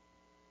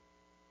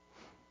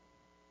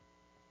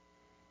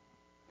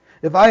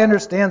 If I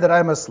understand that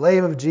I'm a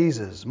slave of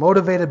Jesus,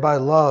 motivated by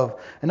love,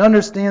 and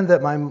understand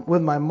that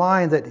with my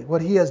mind that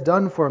what He has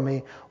done for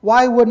me,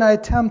 why wouldn't I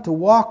attempt to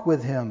walk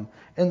with Him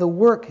in the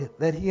work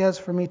that He has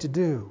for me to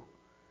do?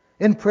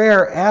 In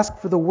prayer, ask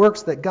for the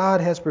works that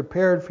God has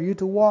prepared for you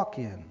to walk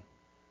in.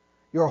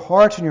 Your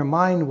heart and your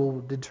mind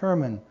will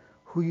determine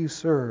who you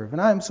serve.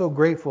 And I'm so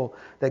grateful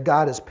that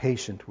God is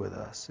patient with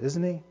us,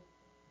 isn't He?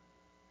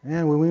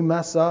 And when we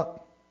mess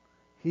up,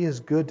 He is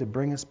good to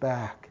bring us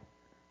back.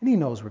 And He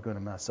knows we're going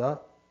to mess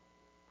up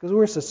because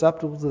we're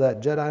susceptible to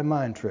that Jedi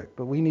mind trick.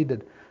 But we need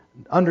to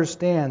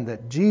understand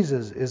that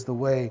Jesus is the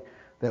way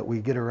that we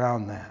get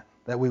around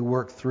that we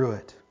work through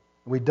it.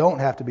 We don't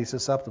have to be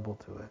susceptible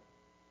to it.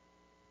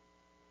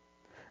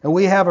 And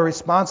we have a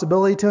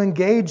responsibility to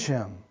engage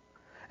Him.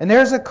 And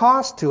there's a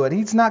cost to it.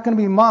 He's not going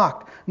to be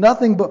mocked.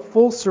 Nothing but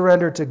full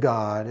surrender to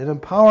God and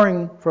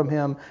empowering from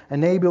Him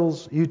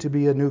enables you to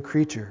be a new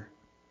creature.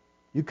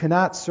 You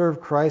cannot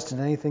serve Christ in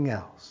anything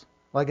else.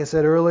 Like I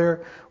said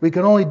earlier, we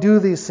can only do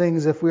these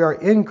things if we are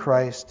in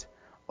Christ,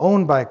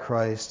 owned by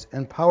Christ,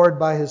 empowered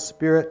by His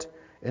Spirit,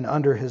 and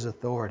under His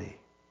authority.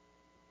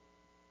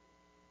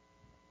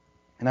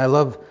 And I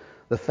love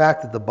the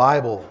fact that the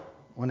Bible,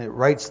 when it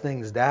writes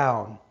things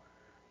down,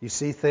 you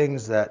see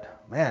things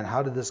that, man,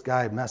 how did this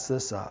guy mess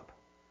this up?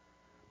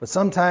 But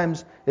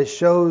sometimes it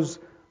shows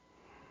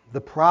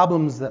the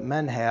problems that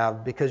men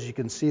have because you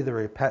can see the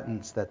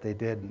repentance that they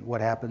did and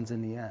what happens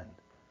in the end.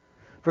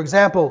 For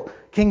example,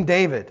 King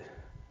David.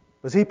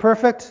 Was he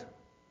perfect?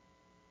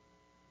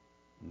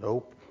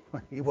 Nope.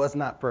 He was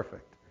not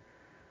perfect.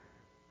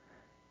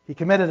 He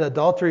committed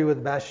adultery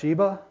with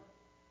Bathsheba.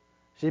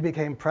 She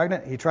became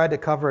pregnant. He tried to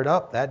cover it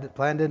up. That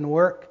plan didn't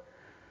work.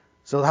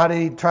 So how did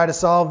he try to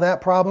solve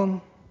that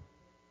problem?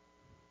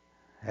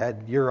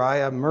 Had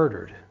Uriah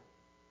murdered.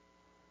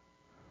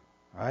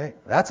 Right?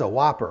 That's a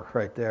whopper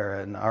right there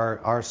in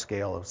our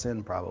scale of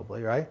sin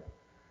probably, right?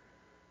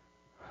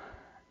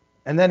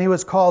 And then he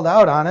was called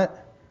out on it,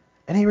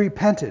 and he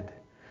repented.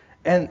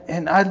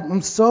 And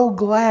I'm so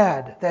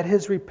glad that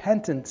his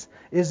repentance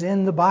is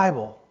in the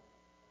Bible.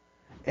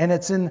 And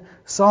it's in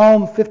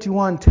Psalm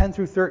 51, 10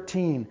 through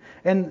 13.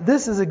 And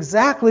this is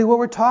exactly what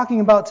we're talking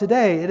about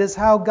today. It is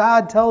how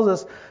God tells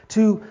us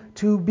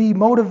to be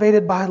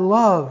motivated by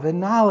love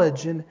and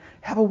knowledge and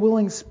have a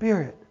willing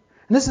spirit.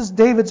 And this is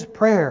David's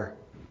prayer.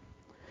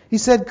 He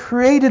said,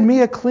 create in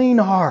me a clean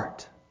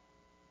heart.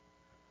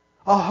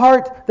 A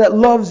heart that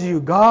loves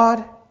you,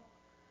 God.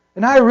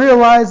 And I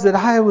realized that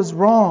I was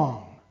wrong.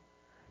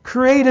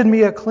 Create in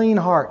me a clean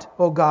heart,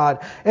 O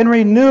God, and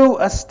renew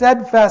a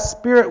steadfast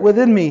spirit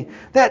within me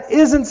that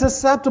isn't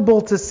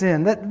susceptible to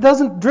sin, that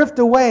doesn't drift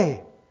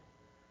away.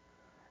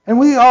 And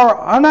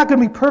I'm not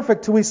going to be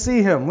perfect till we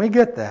see Him. We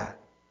get that.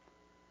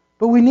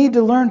 But we need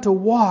to learn to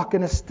walk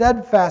in a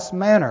steadfast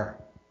manner.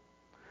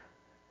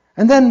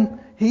 And then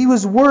he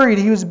was worried.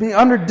 He was being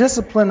under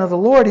discipline of the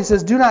Lord. He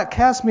says, do not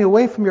cast me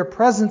away from your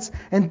presence,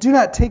 and do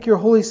not take your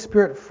Holy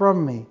Spirit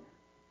from me.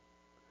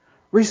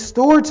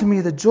 Restore to me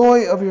the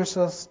joy of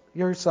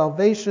your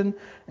salvation,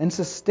 and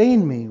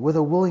sustain me with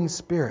a willing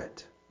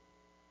spirit.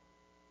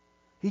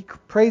 He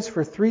prays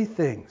for three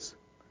things: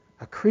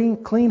 a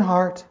clean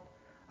heart,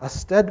 a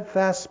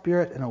steadfast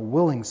spirit, and a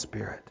willing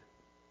spirit.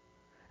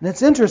 And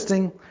it's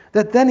interesting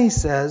that then he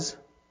says,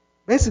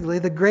 basically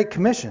the Great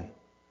Commission.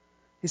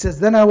 He says,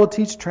 then I will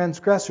teach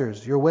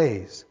transgressors your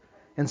ways,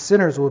 and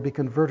sinners will be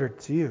converted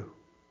to you.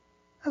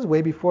 That was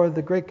way before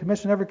the Great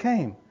Commission ever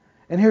came.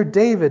 And here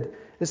David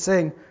is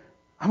saying,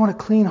 I want a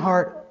clean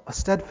heart, a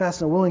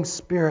steadfast and a willing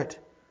spirit,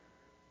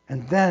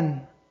 and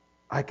then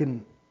I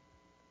can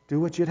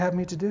do what you'd have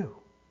me to do.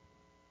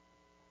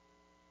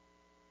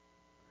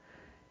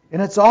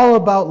 And it's all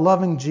about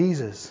loving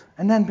Jesus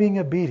and then being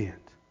obedient.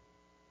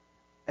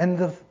 And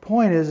the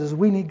point is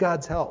we need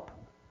God's help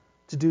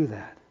to do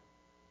that.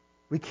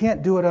 We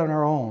can't do it on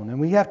our own, and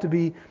we have to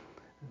be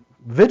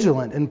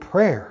vigilant in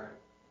prayer.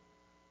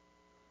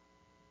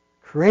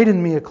 Create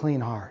in me a clean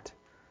heart.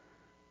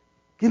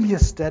 Give me a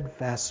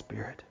steadfast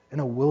spirit and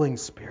a willing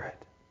spirit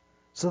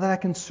so that I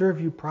can serve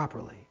you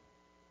properly.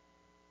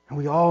 And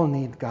we all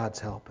need God's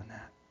help in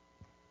that.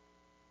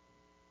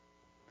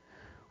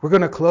 We're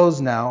going to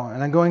close now,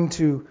 and I'm going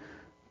to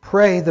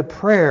pray the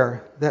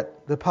prayer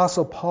that the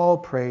Apostle Paul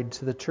prayed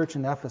to the church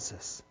in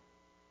Ephesus.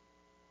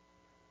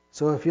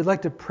 So if you'd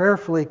like to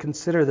prayerfully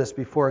consider this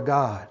before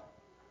God,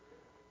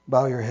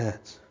 bow your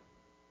heads.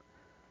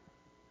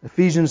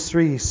 Ephesians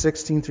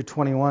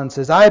 3:16-21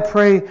 says, I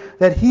pray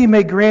that He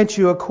may grant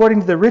you,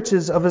 according to the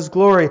riches of His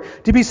glory,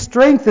 to be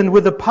strengthened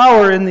with the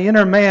power in the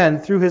inner man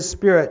through His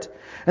Spirit,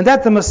 and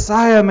that the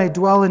Messiah may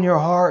dwell in your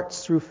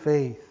hearts through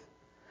faith.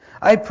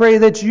 I pray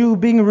that you,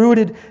 being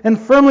rooted and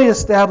firmly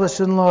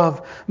established in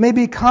love,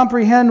 may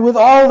comprehend with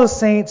all the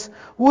saints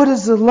what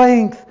is the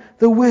length,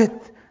 the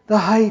width, the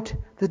height,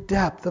 the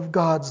depth of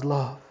God's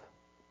love,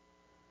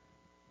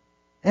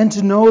 and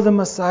to know the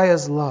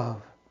Messiah's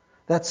love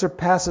that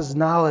surpasses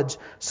knowledge,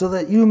 so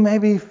that you may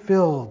be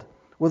filled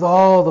with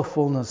all the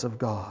fullness of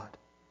God.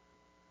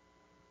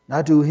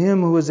 Now to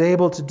Him who is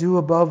able to do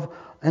above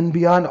and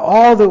beyond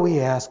all that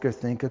we ask or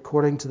think,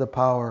 according to the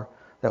power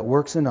that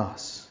works in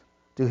us,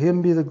 to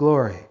Him be the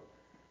glory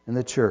in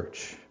the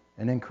church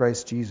and in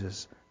Christ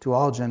Jesus to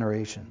all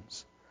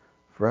generations,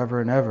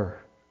 forever and ever.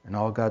 And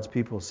all God's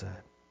people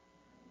said,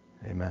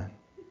 Amen.